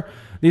 These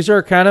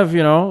are kind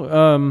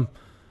of,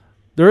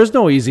 there is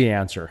no easy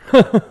answer.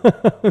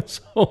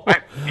 So.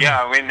 Right.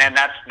 Yeah, I mean, and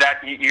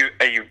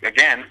you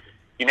again,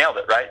 you nailed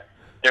it, right?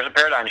 There's a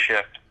paradigm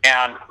shift.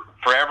 And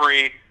for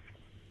every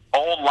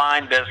old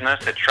line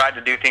business that tried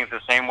to do things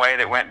the same way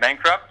that went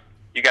bankrupt,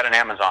 you got an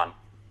Amazon.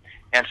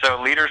 And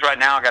so leaders right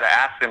now got to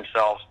ask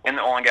themselves in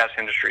the oil and gas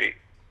industry,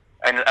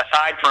 and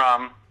aside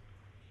from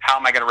how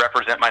am I going to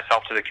represent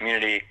myself to the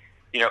community,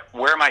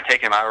 where am I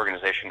taking my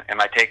organization?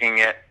 Am I taking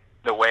it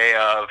the way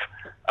of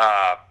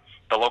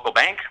the local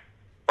bank,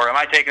 or am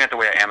I taking it the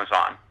way of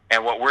Amazon?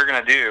 And what we're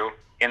going to do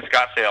in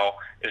Scottsdale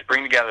is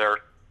bring together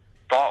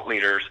thought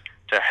leaders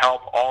to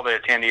help all the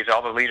attendees,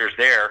 all the leaders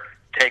there,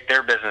 take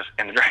their business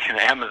in the direction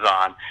of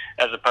Amazon,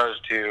 as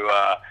opposed to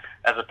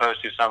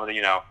some of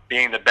the,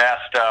 being the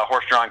best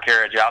horse-drawn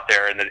carriage out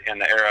there in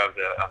the era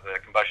of the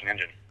combustion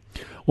engine.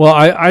 Well,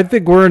 I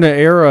think we're in an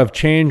era of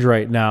change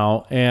right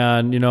now,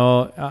 and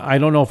I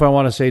don't know if I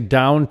want to say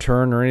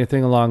downturn or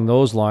anything along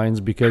those lines,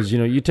 because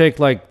you take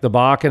like the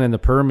Bakken and the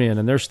Permian,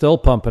 and they're still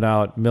pumping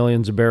out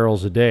millions of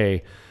barrels a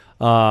day.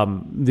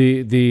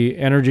 The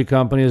energy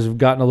companies have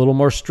gotten a little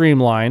more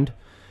streamlined,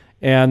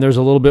 and there's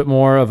a little bit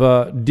more of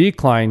a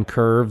decline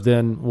curve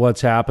than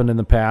what's happened in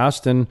the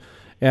past, and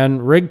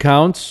rig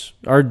counts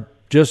are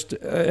just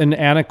an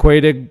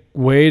antiquated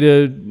way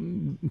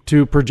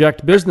to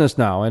project business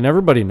now, and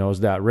everybody knows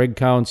that. Rig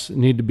counts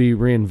need to be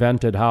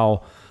reinvented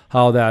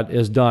how that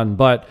is done.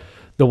 But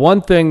the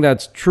one thing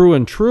that's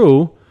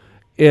true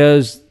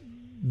is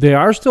they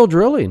are still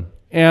drilling,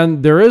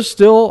 and there is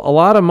still a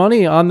lot of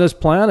money on this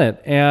planet,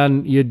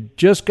 and you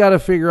just got to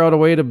figure out a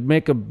way to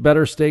make a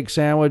better steak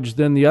sandwich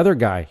than the other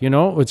guy.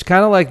 It's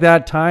kind of like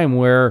that time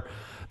where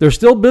there's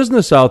still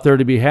business out there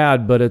to be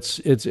had, but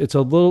there's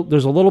a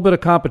little bit of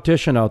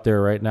competition out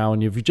there right now,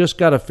 and you've just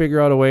got to figure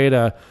out a way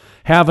to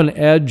have an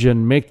edge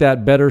and make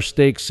that better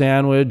steak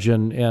sandwich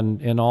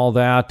and all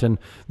that. And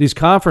these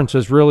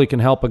conferences really can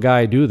help a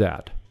guy do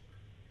that.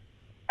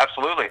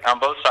 Absolutely, on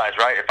both sides,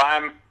 right? If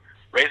I'm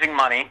raising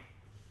money,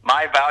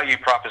 my value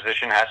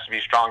proposition has to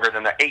be stronger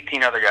than the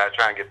 18 other guys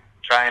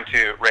trying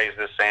to raise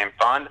this same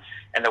fund.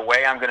 And the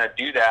way I'm going to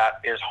do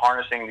that is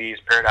harnessing these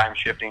paradigm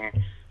shifting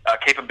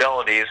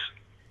capabilities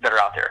that are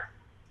out there.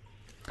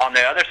 On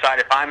the other side,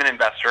 if I'm an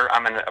investor,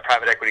 I'm a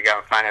private equity guy,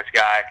 I'm a finance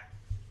guy,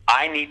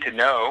 I need to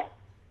know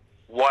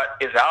what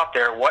is out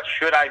there. What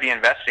should I be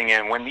investing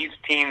in? When these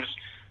teams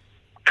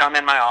come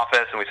in my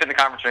office and we sit in the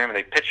conference room and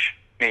they pitch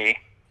me,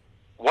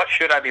 what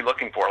should I be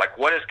looking for? Like,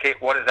 what is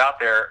out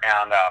there?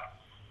 And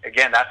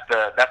again, that's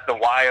the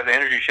why of the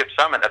Energyship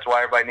Summit. That's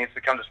why everybody needs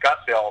to come to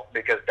Scottsdale,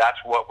 because that's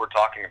what we're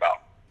talking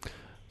about.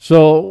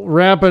 So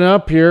wrapping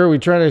up here, we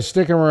try to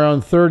stick them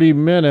around 30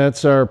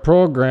 minutes, our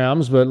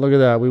programs, but look at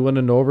that. We went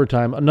into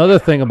overtime. Another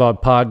thing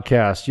about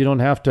podcasts, you don't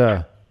have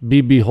to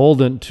be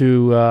beholden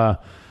to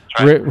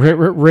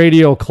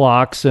radio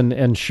clocks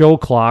and show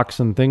clocks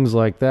and things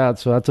like that.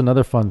 So that's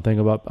another fun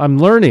thing I'm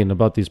learning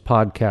about these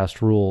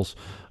podcast rules,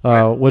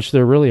 which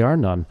there really are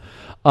none.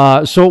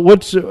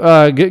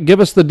 So give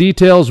us the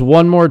details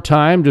one more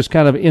time, just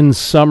kind of in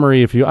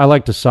summary. I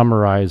like to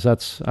summarize.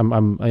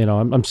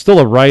 I'm still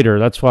a writer.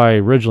 That's why I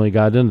originally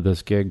got into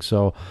this gig.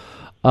 So,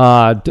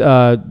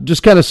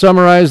 just kind of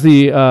summarize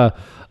the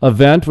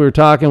event. We were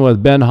talking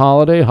with Ben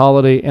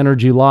Holiday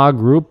Energy Law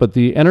Group, but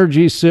the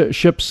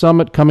Energyship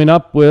Summit coming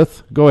up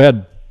with, go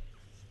ahead.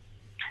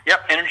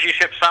 Yep.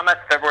 Energyship Summit,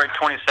 February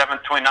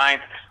 27th,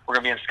 29th. We're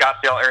going to be in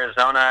Scottsdale,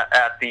 Arizona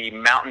at the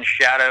Mountain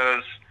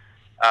Shadows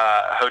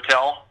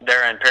hotel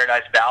there in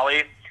Paradise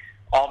Valley.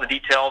 All the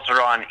details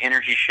are on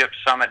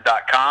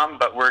energyshipsummit.com,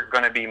 but we're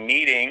going to be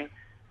meeting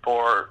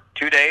for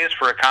 2 days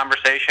for a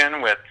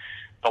conversation with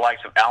the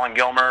likes of Alan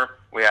Gilmer.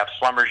 We have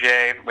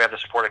Schlumberger. We have the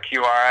support of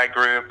QRI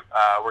Group.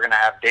 We're going to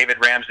have David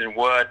Ramsden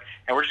Wood,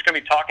 and we're just going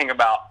to be talking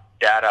about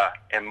data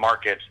and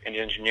markets and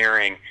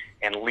engineering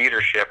and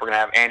leadership. We're going to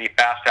have Andy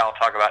Fastow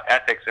talk about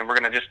ethics, and we're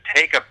going to just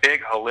take a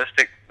big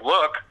holistic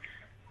look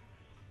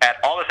at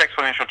all this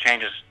exponential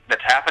changes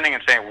that's happening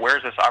and saying,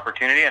 where's this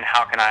opportunity and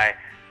how can I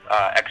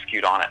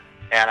execute on it?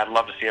 And I'd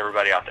love to see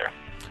everybody out there.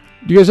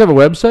 Do you guys have a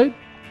website?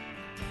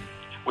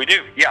 We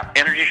do, yeah,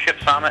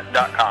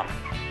 energyshipsummit.com.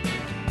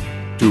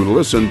 To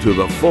listen to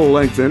the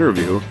full-length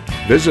interview,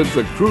 visit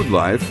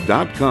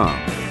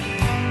thecrudelife.com.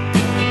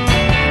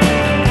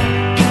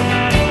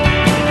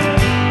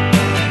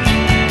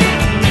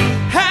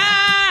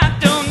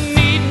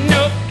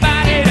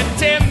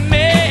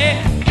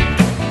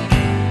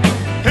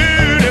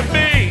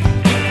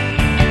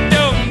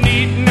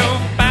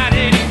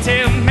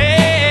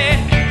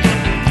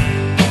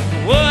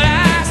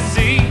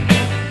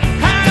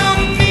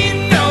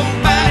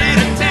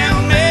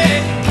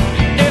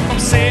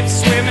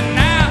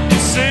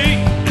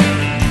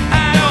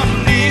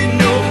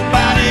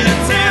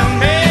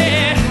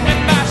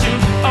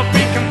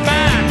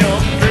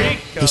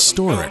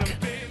 Historic,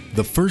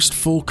 the first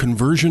full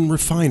conversion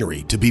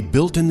refinery to be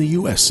built in the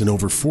U.S. in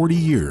over 40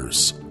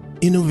 years.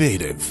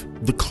 Innovative,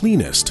 the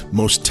cleanest,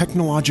 most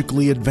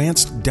technologically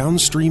advanced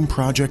downstream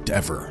project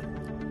ever.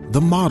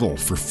 The model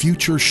for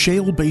future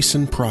shale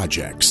basin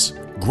projects.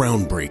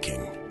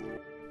 Groundbreaking.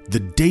 The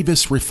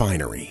Davis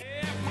Refinery.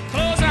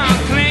 Clothes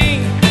are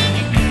clean.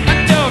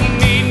 I don't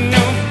need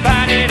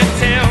nobody to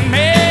tell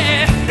me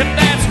if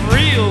that's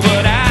real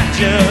what I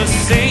just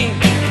seen.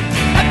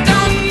 I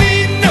don't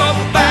need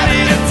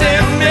nobody to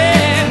tell me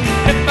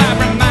if I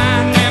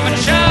remind them of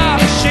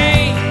Charlie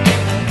Sheen.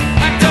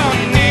 I don't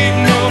need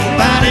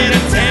nobody to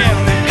tell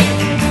me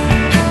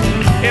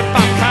if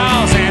I'm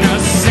causing a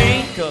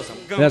scene, 'cause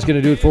I'm That's going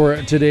to do it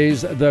for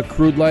today's The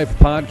Crude Life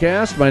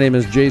podcast. My name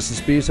is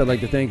Jason Spees. I'd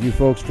like to thank you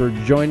folks for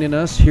joining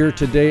us here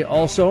today.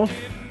 Also,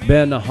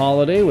 Ben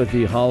Holiday with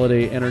the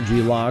Holiday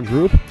Energy Law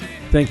Group.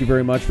 Thank you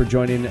very much for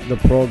joining the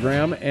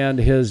program and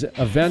his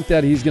event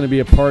that he's going to be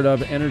a part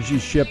of,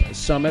 Energyship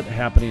Summit,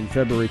 happening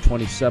February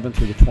 27th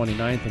through the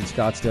 29th in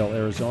Scottsdale,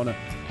 Arizona.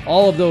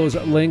 All of those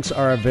links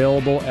are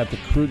available at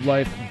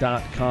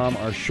thecrudelife.com,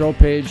 our show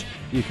page.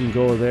 You can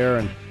go there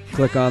and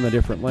click on the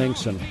different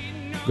links and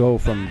go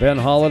from Ben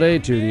Holiday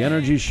to the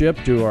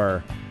Energyship to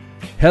our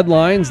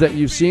headlines that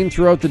you've seen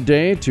throughout the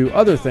day to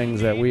other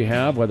things that we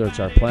have, whether it's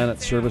our Planet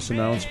Service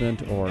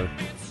announcement or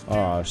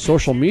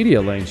social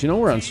media links. You know,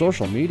 we're on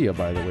social media,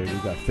 by the way.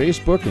 We've got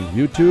Facebook and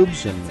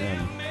YouTubes and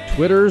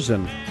Twitters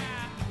and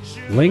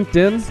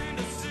LinkedIn,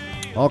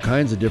 all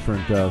kinds of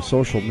different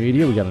social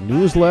media. We got a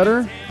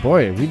newsletter.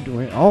 Boy, we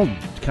do all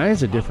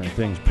kinds of different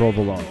things,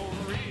 Provolone.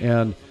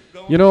 And,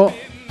 you know,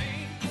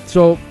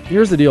 so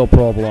here's the deal,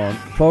 Provolone.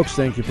 Folks,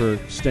 thank you for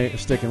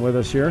sticking with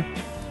us here.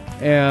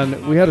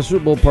 And we had a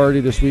Super Bowl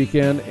party this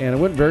weekend, and it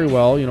went very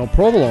well. You know,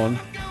 Provolone,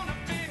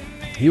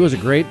 he was a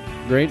great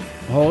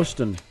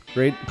host and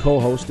great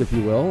co-host, if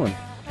you will. And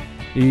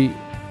he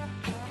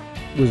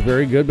was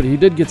very good, but he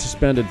did get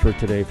suspended for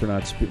today for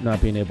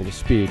not being able to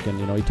speak. And,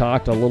 you know, he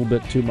talked a little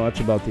bit too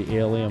much about the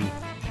alien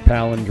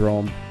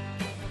palindrome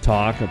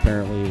talk,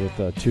 apparently with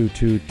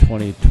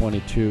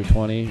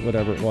 2/2/20/22/20,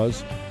 whatever it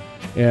was.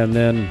 And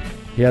then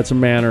he had some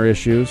manner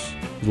issues,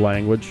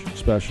 language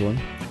especially,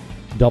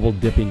 double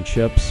dipping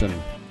chips and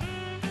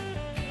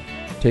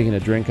taking a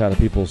drink out of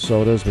people's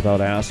sodas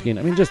without asking.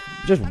 I mean, just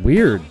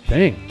weird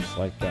things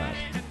like that.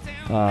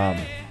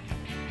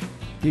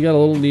 He got a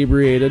little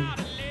inebriated,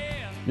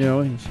 You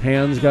know, his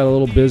hands got a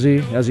little busy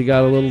as he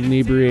got a little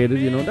inebriated.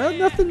 You know,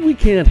 nothing we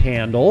can't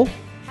handle.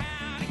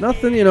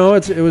 Nothing, you know,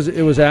 it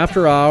was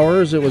after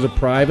hours. It was a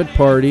private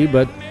party.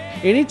 But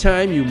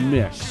anytime you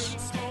mix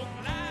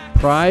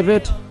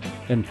private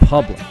and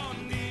public,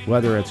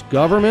 whether it's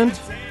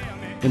government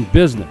and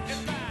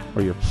business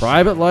or your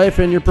private life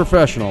and your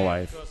professional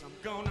life,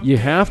 you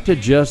have to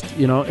just,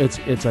 you know, it's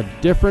a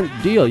different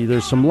deal.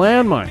 There's some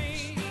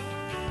landmines.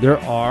 There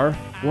are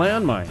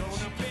landmines.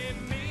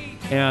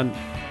 And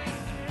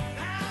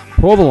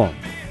provolone,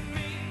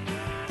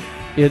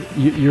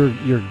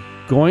 you're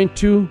going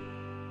to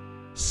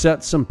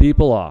set some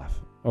people off,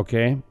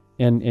 okay?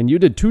 And you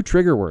did two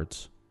trigger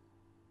words.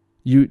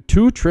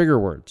 Two trigger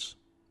words,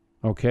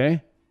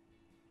 okay?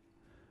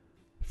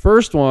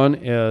 First one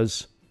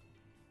is,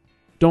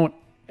 don't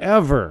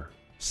ever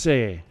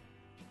say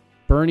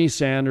Bernie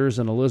Sanders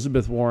and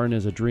Elizabeth Warren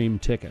is a dream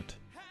ticket.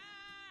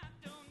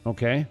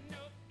 Okay?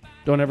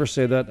 Don't ever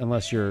say that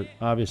unless you're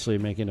obviously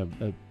making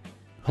a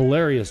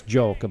hilarious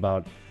joke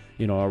about,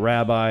 you know, a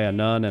rabbi, a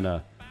nun, and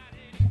a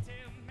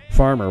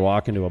farmer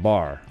walk into a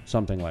bar,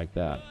 something like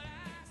that.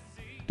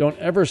 Don't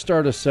ever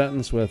start a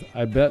sentence with,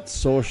 I bet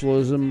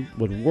socialism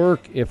would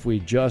work if we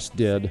just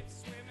did.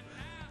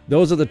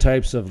 Those are the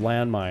types of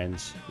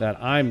landmines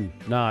that I'm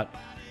not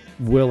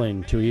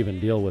willing to even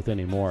deal with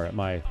anymore at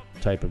my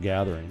type of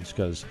gatherings,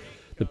 because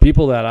the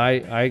people that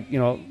I you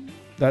know,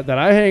 that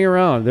I hang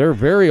around, they're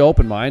very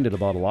open-minded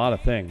about a lot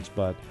of things.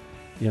 But,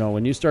 you know,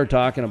 when you start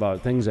talking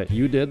about things that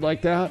you did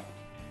like that,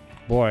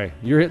 boy,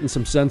 you're hitting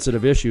some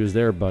sensitive issues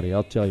there, buddy.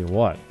 I'll tell you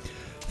what.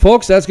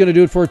 Folks, that's going to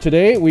do it for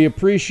today. We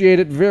appreciate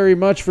it very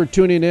much for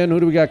tuning in. Who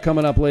do we got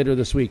coming up later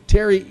this week?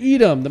 Terry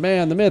Edom, the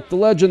man, the myth, the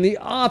legend, the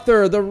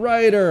author, the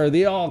writer,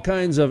 the all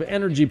kinds of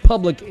energy,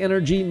 public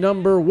energy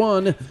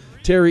 #1.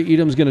 Terry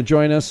Edom's going to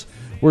join us.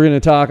 We're going to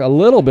talk a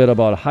little bit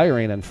about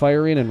hiring and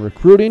firing and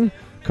recruiting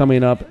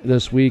coming up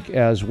this week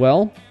as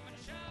well.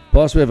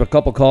 Plus, we have a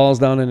couple calls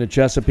down in the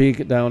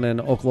Chesapeake, down in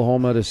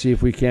Oklahoma, to see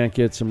if we can't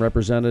get some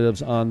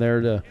representatives on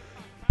there to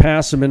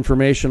pass some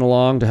information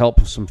along to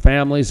help some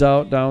families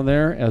out down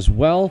there as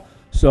well.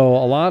 So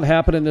a lot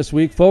happening this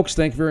week. Folks,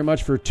 thank you very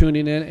much for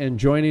tuning in and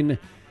joining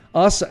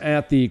us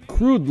at the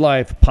Crude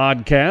Life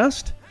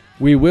Podcast.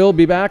 We will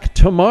be back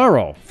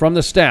tomorrow from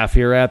the staff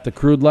here at the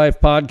Crude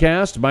Life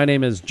Podcast. My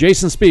name is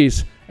Jason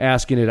Spees,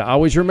 asking you to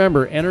always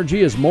remember,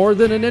 energy is more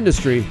than an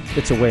industry,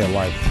 it's a way of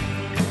life.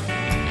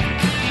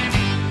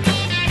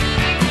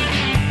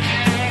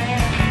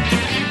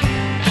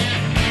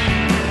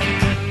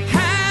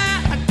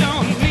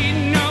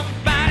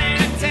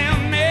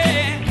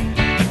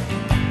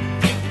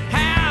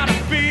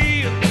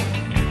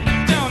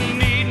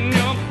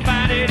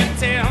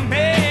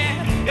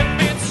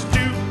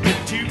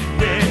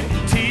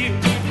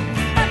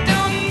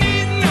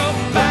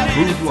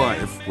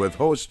 With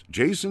host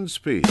Jason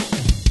Spees.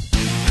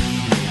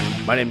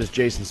 My name is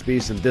Jason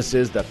Spees, and this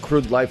is the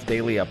Crude Life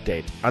Daily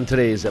Update. On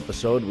today's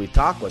episode, we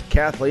talk with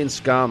Kathleen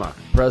Skama,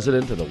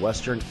 president of the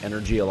Western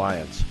Energy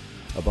Alliance,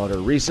 about her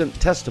recent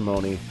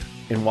testimony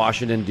in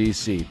Washington,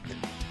 D.C.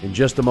 In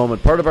just a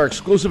moment, part of our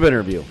exclusive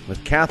interview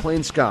with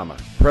Kathleen Skama,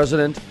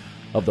 president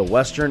of the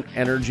Western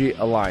Energy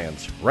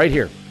Alliance, right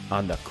here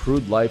on the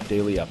Crude Life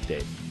Daily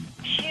Update.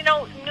 You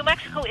know, New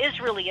Mexico is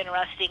really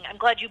interesting. I'm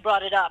glad you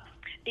brought it up,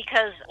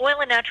 because oil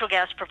and natural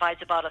gas provides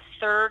about a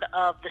third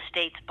of the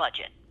state's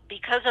budget.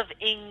 Because of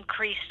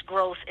increased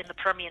growth in the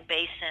Permian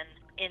Basin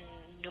in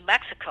New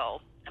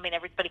Mexico, I mean,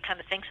 everybody kind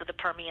of thinks of the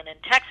Permian in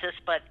Texas,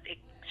 but it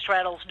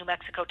straddles New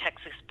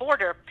Mexico-Texas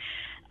border.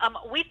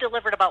 We've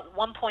delivered about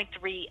 $1.3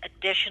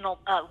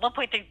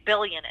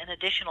 billion in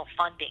additional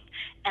funding,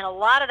 and a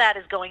lot of that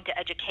is going to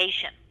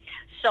education.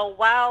 So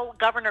while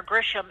Governor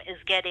Grisham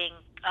is getting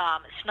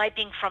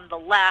sniping from the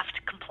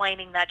left,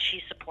 complaining that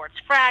she supports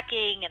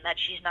fracking and that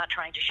she's not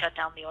trying to shut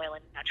down the oil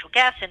and natural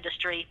gas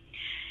industry,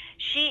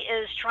 she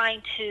is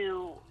trying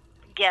to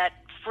get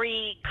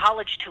free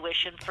college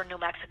tuition for New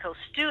Mexico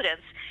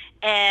students,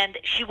 and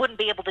she wouldn't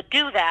be able to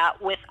do that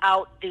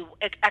without the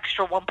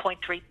extra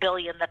 $1.3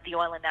 billion that the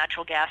oil and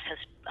natural gas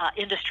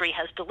industry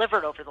has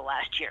delivered over the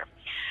last year.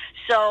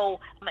 So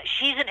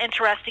she's an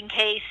interesting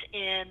case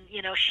in,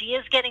 you know, she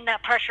is getting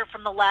that pressure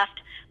from the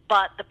left,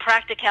 but the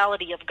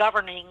practicality of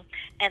governing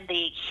and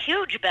the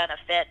huge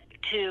benefit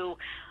to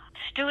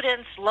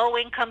students,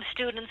 low-income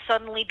students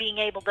suddenly being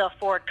able to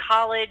afford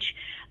college,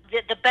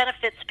 the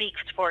benefit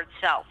speaks for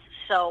itself.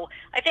 So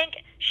I think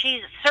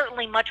she's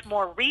certainly much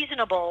more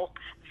reasonable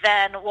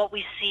than what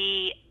we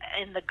see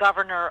in the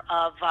governor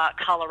of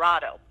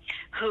Colorado,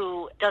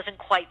 who doesn't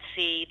quite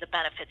see the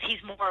benefits.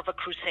 He's more of a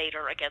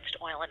crusader against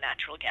oil and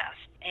natural gas,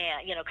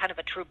 and, you know, kind of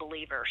a true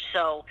believer.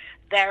 So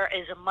there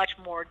is a much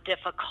more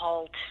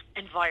difficult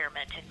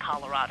environment in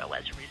Colorado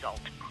as a result.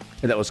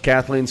 And that was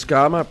Kathleen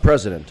Skama,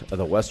 president of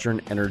the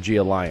Western Energy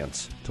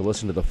Alliance. To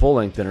listen to the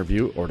full-length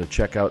interview or to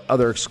check out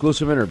other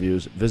exclusive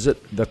interviews,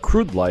 visit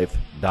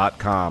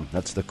thecrudelife.com.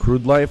 That's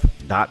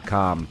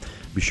thecrudelife.com.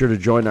 Be sure to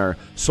join our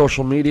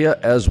social media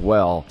as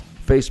well.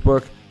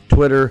 Facebook,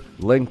 Twitter,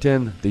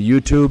 LinkedIn, the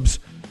YouTubes.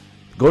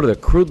 go to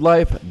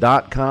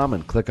thecrudelife.com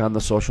and click on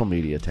the social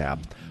media tab.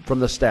 From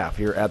the staff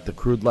here at the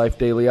Crude Life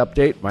Daily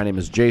Update, my name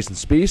is Jason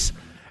Spees,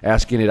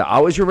 asking you to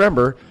always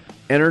remember,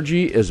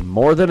 energy is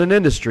more than an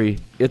industry,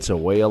 it's a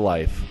way of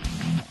life.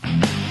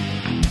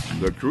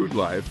 The Crude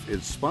Life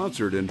is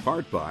sponsored in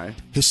part by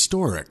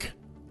Historic,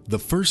 the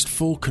first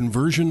full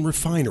conversion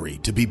refinery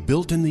to be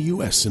built in the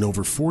U.S. in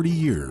over 40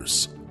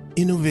 years.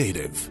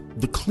 Innovative,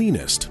 the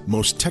cleanest,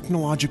 most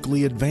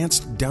technologically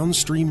advanced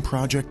downstream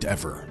project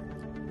ever.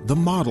 The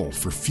model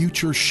for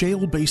future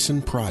shale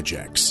basin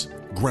projects.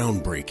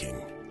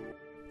 Groundbreaking.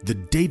 The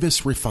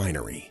Davis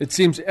Refinery. It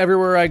seems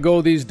everywhere I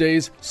go these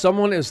days,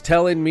 someone is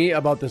telling me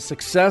about the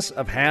success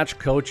of Hatch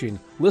coaching.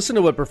 Listen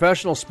to what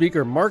professional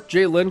speaker Mark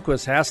J.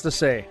 Lindquist has to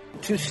say.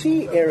 To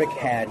see Eric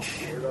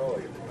Hatch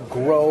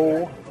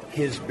grow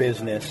his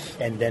business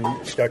and then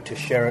start to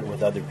share it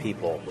with other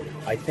people,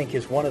 I think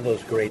is one of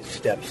those great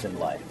steps in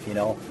life. You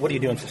know, what do you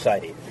do in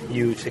society?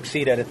 You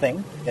succeed at a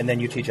thing, and then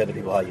you teach other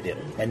people how you did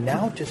it. And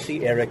now to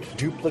see Eric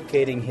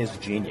duplicating his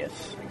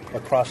genius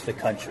across the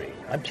country,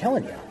 I'm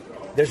telling you,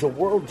 there's a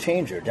world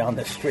changer down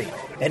the street,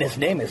 and his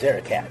name is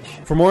Eric Hatch.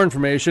 For more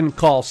information,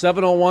 call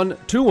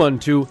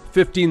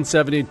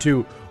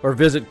 701-212-1572 or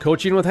visit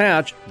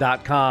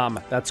coachingwithhatch.com.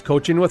 That's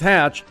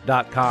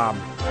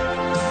coachingwithhatch.com.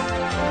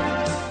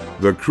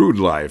 The Crude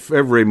Life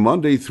every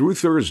Monday through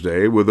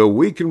Thursday with a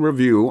week in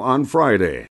review on Friday.